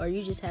like that. Or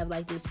you just have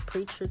like this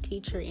preacher,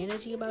 teacher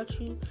energy about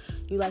you.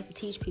 You like to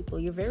teach people.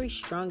 You're very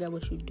strong at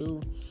what you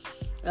do.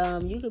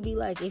 You could be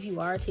like, if you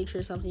are a teacher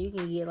or something, you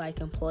can get like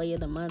employee of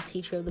the month,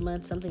 teacher of the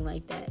month, something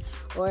like that.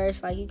 Or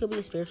it's like you could be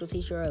a spiritual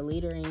teacher or a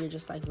leader and you're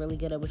just like really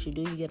good at what you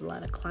do. You get a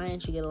lot of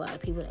clients. You get a lot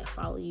of people that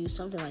follow you,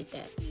 something like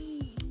that.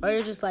 Or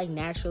you're just like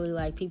naturally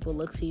like people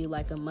look to you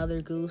like a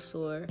mother goose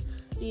or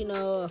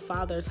a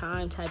father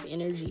time type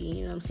energy.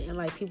 You know what I'm saying?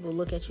 Like, people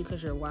look at you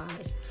because you're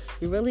wise.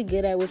 You're really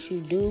good at what you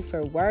do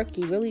for work.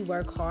 You really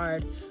work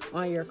hard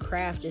on your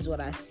craft is what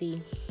I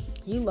see.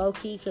 You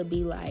low-key could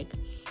be like,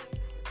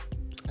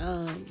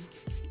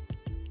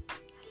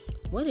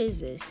 what is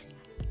this?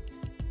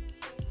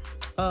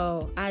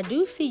 Oh, I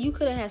do see you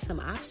could have had some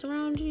ops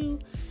around you,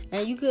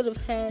 and you could have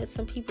had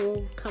some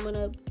people coming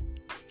up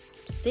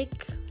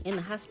sick in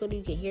the hospital.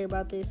 You can hear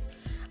about this.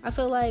 I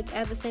feel like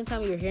at the same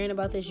time you're hearing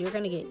about this, you're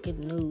going to get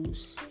good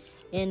news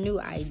and new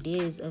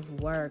ideas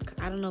of work.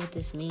 I don't know what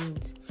this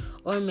means.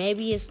 Or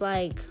maybe it's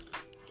like,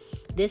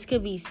 this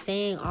could be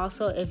saying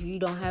also, if you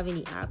don't have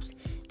any ops,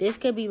 this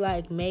could be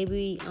like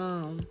maybe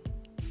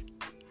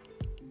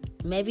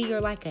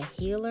you're like a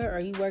healer, or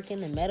you work in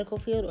the medical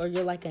field, or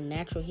you're like a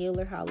natural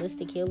healer,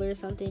 holistic healer or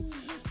something.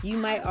 You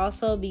might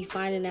also be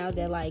finding out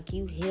that like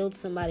you healed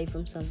somebody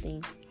from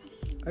something,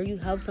 or you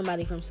helped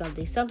somebody from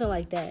something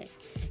like that.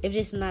 If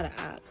it's not an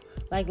op.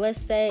 Like,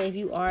 let's say if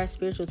you are a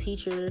spiritual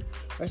teacher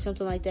or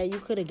something like that, you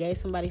could have gave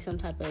somebody some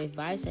type of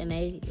advice, and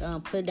they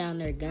put down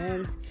their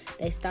guns,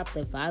 they stopped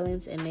the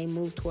violence, and they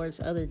moved towards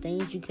other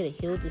things. You could have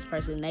healed this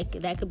person.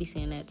 That could be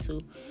saying that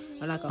too.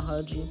 I'm not gonna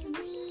hold you.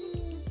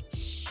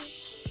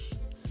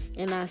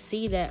 And I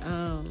see that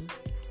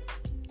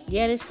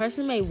this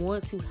person may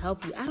want to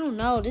help you. I don't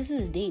know. This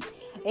is deep.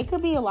 It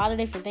could be a lot of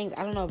different things.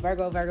 I don't know.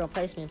 Virgo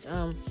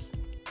placements.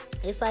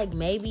 It's like,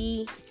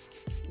 maybe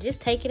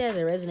just take it as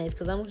it resonates,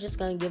 because I'm just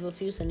going to give a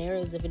few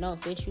scenarios. If it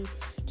don't fit you,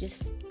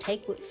 just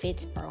take what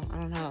fits, bro. I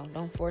don't know.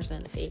 Don't force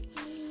nothing to fit.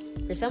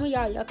 For some of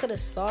y'all could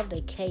have solved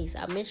a case.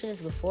 I mentioned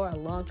this before a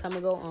long time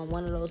ago on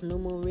one of those new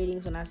moon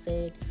readings, when I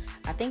said,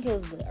 I think it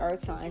was the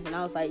earth signs, and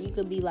I was like, you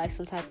could be like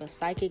some type of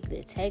psychic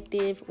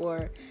detective,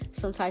 or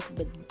some type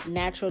of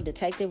natural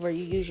detective, where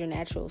you use your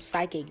natural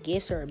psychic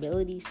gifts or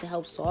abilities to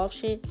help solve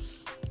shit.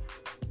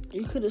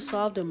 You could have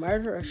solved a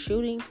murder, a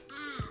shooting,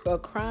 or a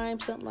crime,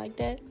 something like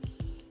that.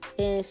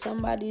 And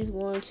somebody's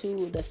going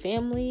to the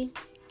family,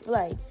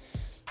 like,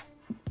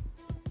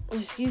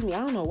 excuse me, I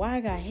don't know why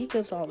I got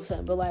hiccups all of a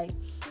sudden, but like,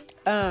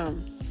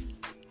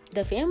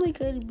 the family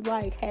could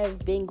like have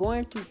been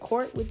going through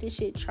court with this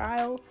shit,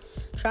 trial,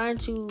 trying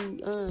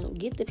to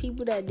get the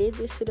people that did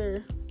this to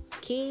their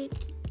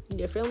kid,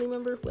 their family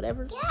member,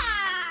 whatever.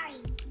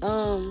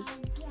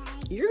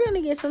 You're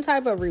gonna get some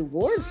type of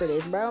reward for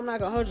this, bro. I'm not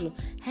gonna hold you.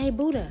 Hey,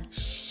 Buddha,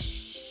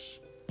 shh.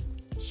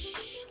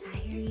 I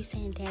hear you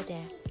saying dada.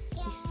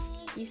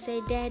 You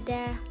say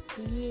dada?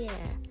 Yeah.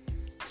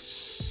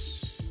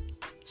 Shh.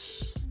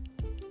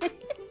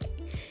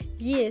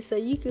 Yeah, so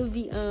you could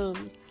be,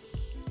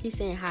 he's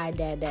saying hi,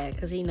 dada,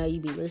 because he know you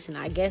be listening.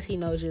 I guess he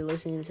knows you're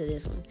listening to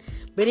this one.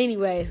 But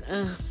anyways,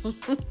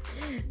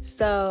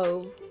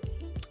 so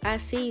I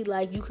see,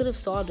 like, you could have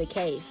solved a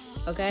case,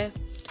 okay?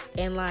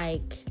 And,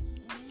 like,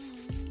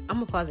 I'm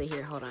going to pause it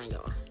here. Hold on,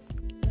 y'all.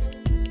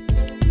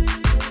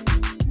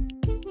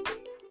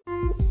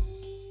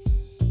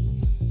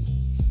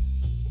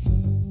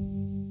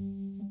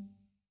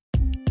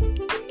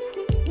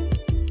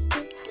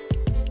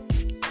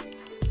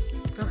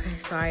 Okay,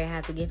 sorry, I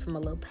had to give him a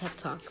little pep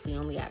talk. We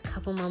only got a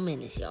couple more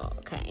minutes, y'all.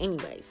 Okay,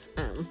 anyways,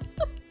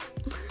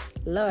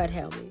 Lord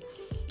help me.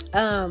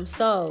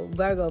 So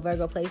Virgo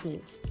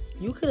placements.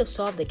 You could have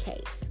solved the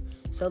case.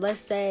 So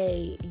let's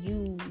say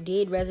you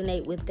did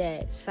resonate with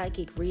that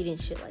psychic reading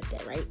shit like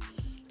that, right?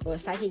 Or a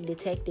psychic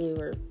detective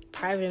or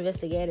private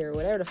investigator or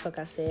whatever the fuck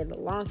I said a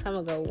long time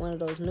ago, one of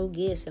those new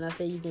gifts, and I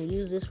said you can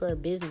use this for a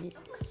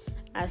business.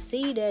 I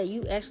see that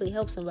you actually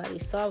helped somebody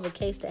solve a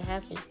case that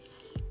happened.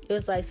 It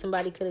was like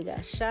somebody could have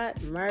got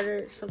shot,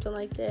 murdered, something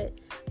like that.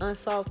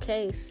 Unsolved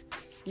case.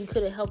 You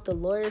could have helped the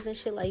lawyers and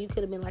shit. Like, you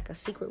could have been like a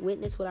secret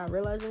witness without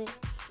realizing it.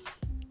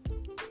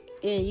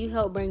 And you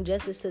helped bring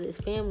justice to this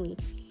family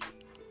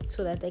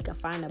so that they can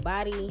find a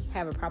body,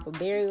 have a proper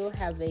burial,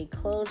 have a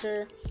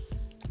closure,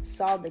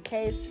 solve the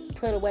case,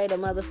 put away the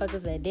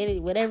motherfuckers that did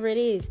it. Whatever it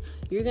is,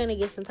 you're going to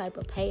get some type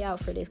of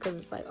payout for this, because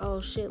it's like,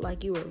 oh shit,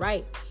 like, you were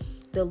right.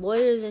 The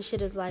lawyers and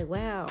shit is like,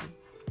 wow,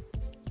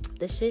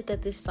 the shit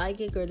that this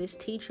psychic or this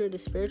teacher, the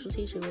spiritual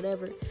teacher,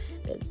 whatever,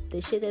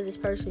 the shit that this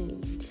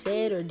person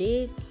said or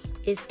did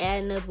is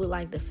adding up with,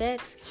 like, the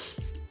facts.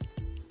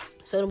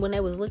 So when they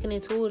was looking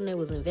into it and they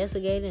was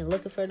investigating and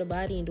looking for the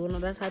body and doing all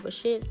that type of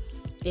shit,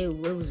 it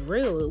was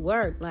real. It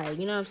worked. Like,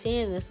 you know what I'm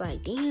saying? And it's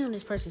like, damn,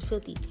 this person's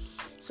filthy.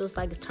 So it's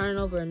like it's turning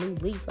over a new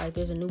leaf. Like,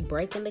 there's a new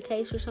break in the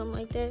case or something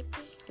like that.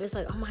 And it's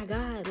like, oh my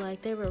God,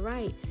 like, they were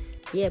right.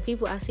 Yeah,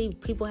 I see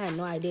people had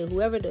no idea.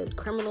 Whoever the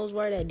criminals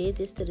were that did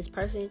this to this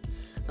person,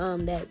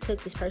 that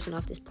took this person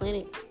off this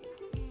planet,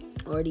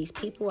 or these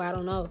people, I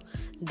don't know,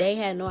 they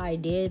had no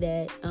idea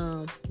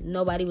that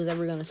nobody was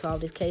ever going to solve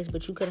this case.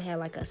 But you could have had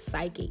like a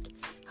psychic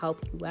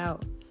help you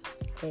out,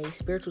 a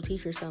spiritual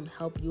teacher or something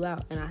help you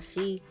out. And I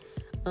see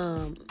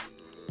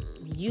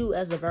you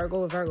as the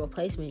Virgo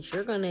placement,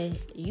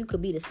 you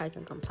could be the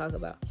psychic I'm talking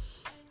about.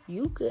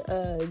 You could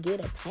get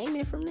a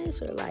payment from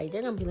this, or like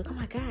they're gonna be like, oh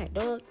my God,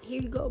 dog,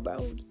 here you go,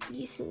 bro.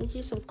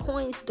 Here's some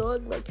coins,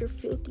 dog. Like, you're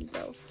filthy,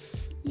 bro.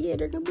 Yeah,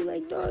 they're gonna be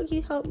like, dog,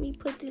 you helped me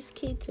put this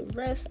kid to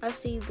rest. I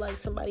see like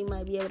somebody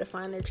might be able to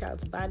find their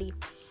child's body,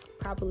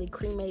 properly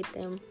cremate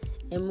them,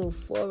 and move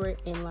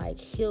forward and like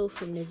heal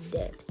from this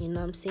death. You know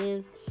what I'm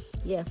saying?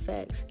 Yeah,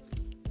 facts.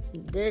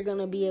 They're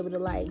gonna be able to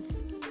like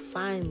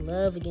find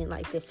love again.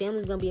 Like the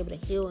family's gonna be able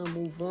to heal and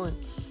move on.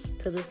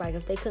 Cause it's like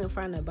if they couldn't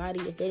find their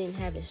body, if they didn't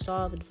have it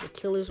solved, if the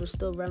killers were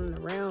still running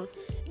around,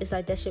 it's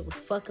like that shit was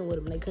fucking with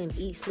them. They couldn't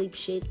eat, sleep,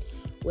 shit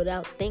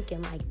without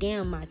thinking like,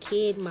 damn, my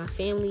kid, my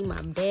family,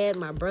 my dad,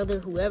 my brother,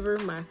 whoever,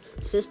 my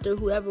sister,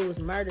 whoever was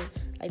murdered.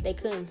 Like they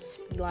couldn't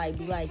like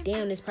be like,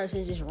 damn, this person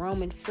is just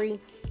roaming free.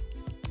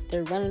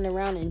 They're running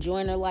around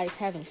enjoying their life,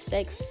 having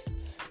sex,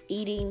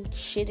 eating,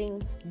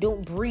 shitting,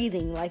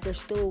 breathing. Like they're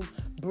still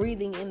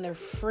breathing and they're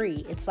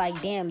free. It's like,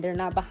 damn, they're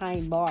not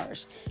behind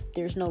bars.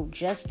 There's no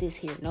justice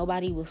here.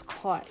 Nobody was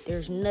caught.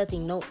 There's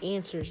nothing, no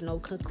answers, no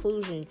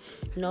conclusion,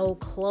 no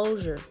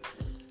closure.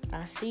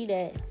 I see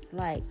that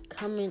like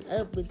coming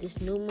up with this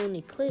new moon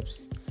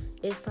eclipse.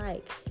 It's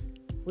like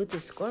with the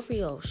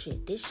Scorpio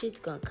shit, this shit's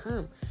gonna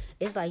come.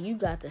 It's like you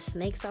got the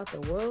snakes out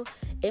the world.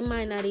 It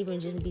might not even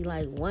just be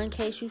like one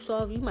case you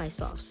solve. You might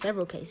solve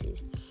several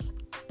cases.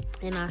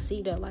 And I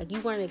see that like you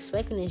weren't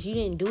expecting this. You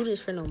didn't do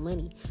this for no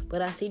money.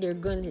 But I see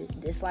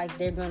it's like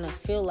they're gonna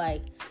feel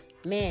like,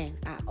 man,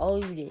 I owe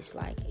you this.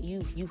 Like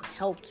you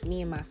helped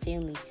me and my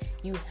family.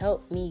 You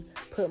helped me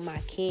put my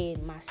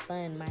kid, my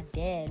son, my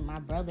dad, my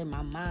brother,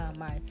 my mom,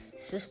 my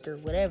sister,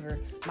 whatever,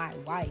 my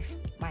wife,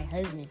 my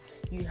husband.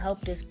 You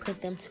helped us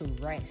put them to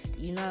rest.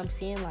 You know what I'm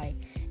saying? Like,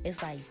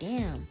 it's like,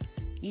 damn.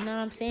 You know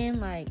what I'm saying?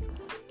 Like,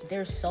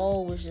 their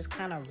soul was just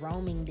kind of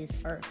roaming this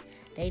earth.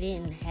 They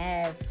didn't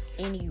have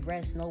any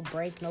rest, no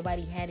break.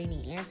 Nobody had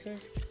any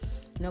answers.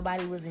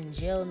 Nobody was in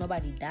jail.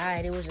 Nobody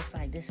died. It was just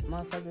like this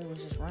motherfucker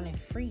was just running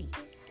free.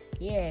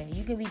 Yeah,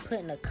 you could be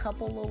putting a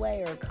couple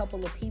away or a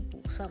couple of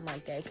people, something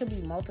like that. It could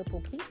be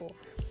multiple people.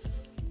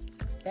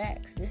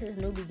 Facts. This is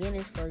new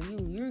beginnings for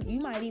you. You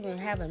might even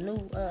have a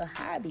new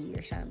hobby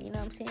or something. You know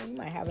what I'm saying? You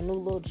might have a new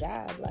little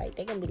job. Like,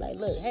 they're going to be like,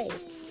 look, hey,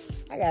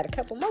 I got a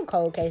couple more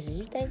cold cases.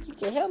 You think you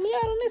can help me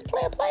out on this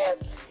player?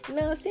 You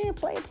know what I'm saying?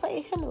 Player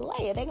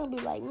Himalaya. They're going to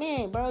be like,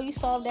 man, bro, you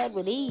solved that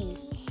with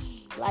ease.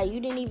 Like, you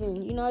didn't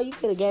even, you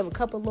could have gave a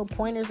couple little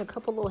pointers, a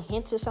couple little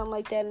hints or something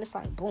like that. And it's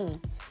like, boom.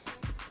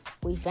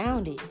 We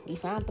found it. We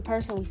found the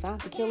person. We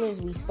found the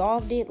killers. We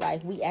solved it.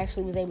 Like, we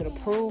actually was able to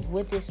prove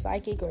what this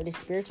psychic or this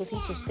spiritual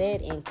teacher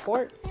said in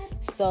court.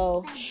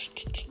 So,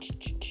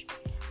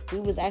 we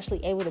was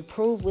actually able to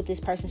prove what this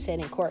person said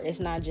in court. It's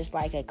not just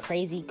like a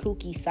crazy,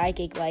 kooky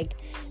psychic like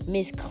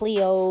Miss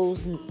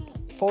Cleo's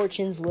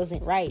fortunes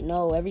wasn't right.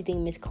 No,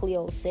 everything Miss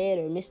Cleo said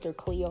or Mr.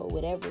 Cleo,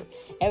 whatever,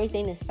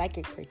 everything the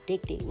psychic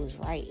predicted was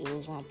right. It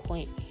was on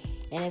point.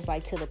 And it's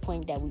like to the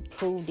point that we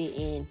proved it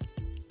in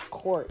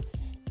court.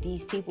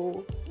 These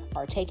people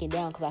are taken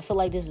down because I feel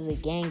like this is a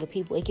gang of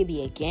people. It could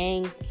be a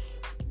gang.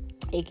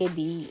 It could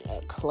be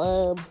a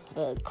club,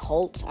 a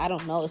cult. I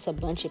don't know. It's a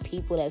bunch of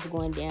people that's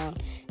going down.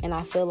 And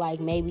I feel like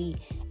maybe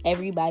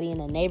everybody in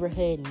the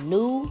neighborhood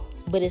knew.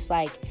 But it's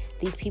like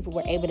these people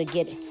were able to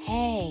get,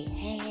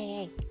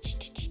 hey.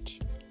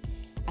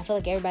 I feel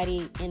like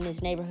everybody in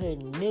this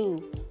neighborhood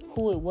knew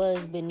who it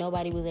was, but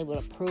nobody was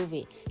able to prove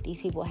it. These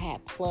people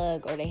had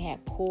plug or they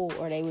had pull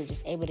or they were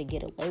just able to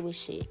get away with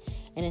shit.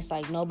 And it's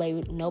like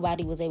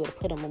nobody was able to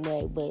put them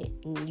away, but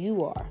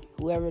you are.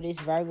 Whoever this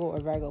Virgo or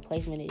Virgo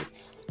placement is,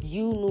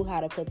 you knew how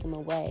to put them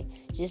away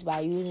just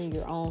by using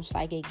your own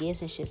psychic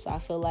gifts and shit. So I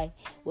feel like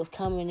what's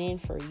coming in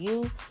for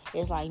you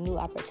is like new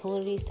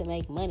opportunities to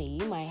make money.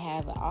 You might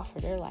have an offer.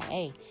 They're like,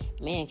 hey,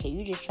 man, can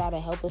you just try to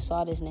help us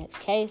solve this next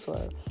case?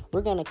 Or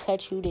we're going to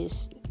cut you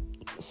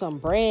some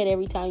bread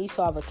every time you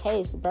solve a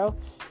case, bro.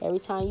 Every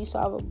time you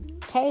solve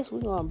a case, we're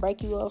going to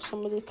break you off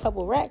some of these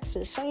couple racks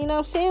or something. You know what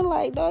I'm saying?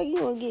 Like, dog, you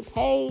going to get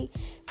paid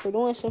for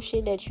doing some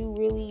shit that you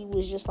really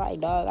was just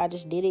like, dog, I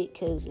just did it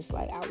because it's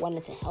like I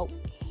wanted to help.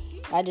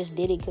 I just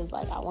did it because,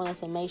 like, I wanted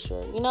to make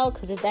sure,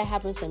 because if that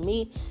happened to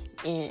me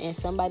and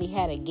somebody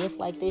had a gift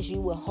like this,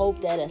 you would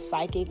hope that a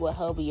psychic would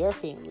help your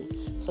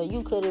family. So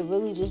you could have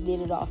really just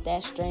did it off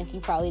that strength. You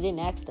probably didn't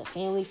ask the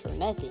family for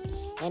nothing.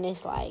 And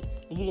it's like,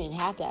 you didn't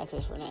have to ask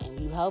us for nothing.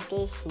 You helped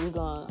us. We're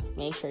going to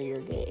make sure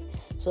you're good.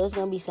 So it's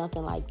going to be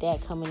something like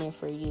that coming in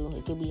for you.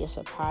 It could be a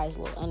surprise,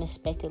 little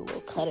unexpected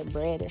little cut of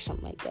bread or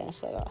something like that.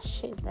 It's like, oh,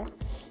 shit, bro.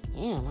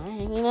 Yeah,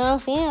 man, you know what I'm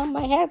saying? I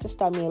might have to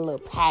start me a little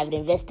private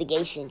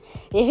investigation.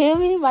 You feel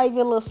me? It might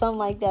be a little something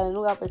like that, a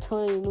new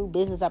opportunity, new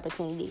business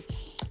opportunity.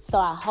 So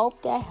I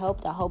hope that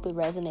helped. I hope it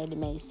resonated,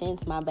 made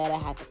sense. My bad, I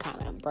had to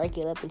kind of break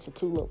it up into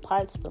two little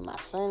parts, but my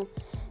son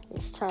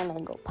is trying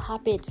to go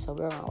pop it, so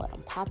we're going to let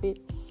him pop it.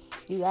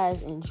 You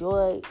guys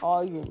enjoy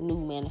all your new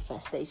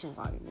manifestations,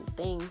 all your new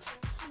things.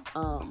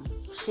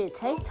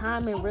 Take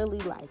time and really,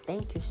 like,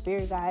 thank your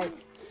spirit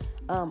guides.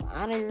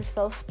 Honor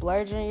yourself,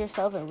 splurge on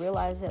yourself, and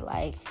realize that,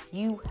 like,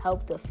 you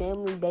help the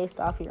family based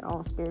off your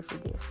own spiritual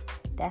gifts.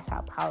 That's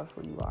how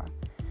powerful you are.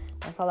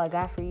 That's all I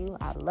got for you.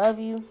 I love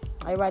you.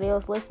 Everybody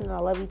else listening, I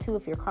love you too.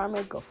 If you're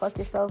karmic, go fuck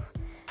yourself.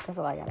 That's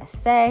all I gotta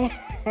say.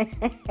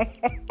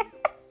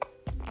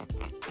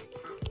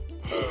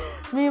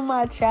 Me and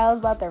my child's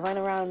about to run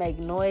around and make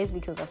noise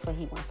because that's what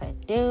he wants to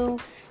do.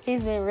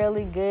 He's been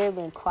really good,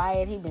 been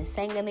quiet. He's been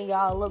singing to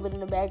y'all a little bit in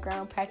the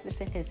background,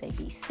 practicing his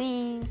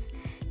ABCs.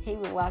 He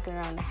been walking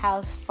around the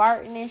house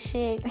farting and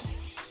shit.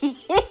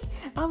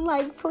 I'm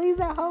like, please,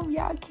 I hope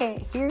y'all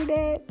can't hear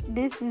that.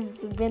 This has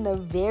been a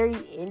very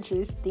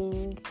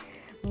interesting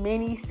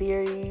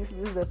mini-series.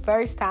 This is the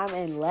first time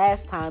and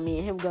last time me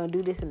and him gonna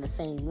do this in the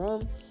same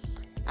room.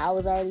 I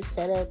was already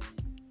set up.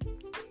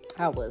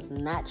 I was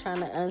not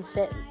trying to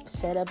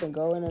set up and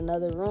go in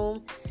another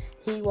room.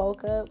 He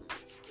woke up.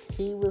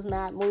 He was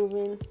not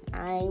moving.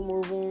 I ain't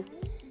moving.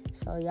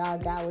 So y'all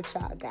got what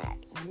y'all got.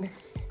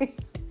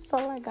 That's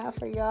all I got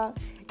for y'all.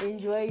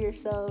 Enjoy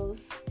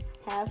yourselves.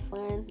 Have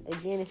fun.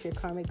 Again, if you're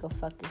karmic, go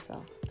fuck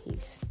yourself.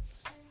 Peace.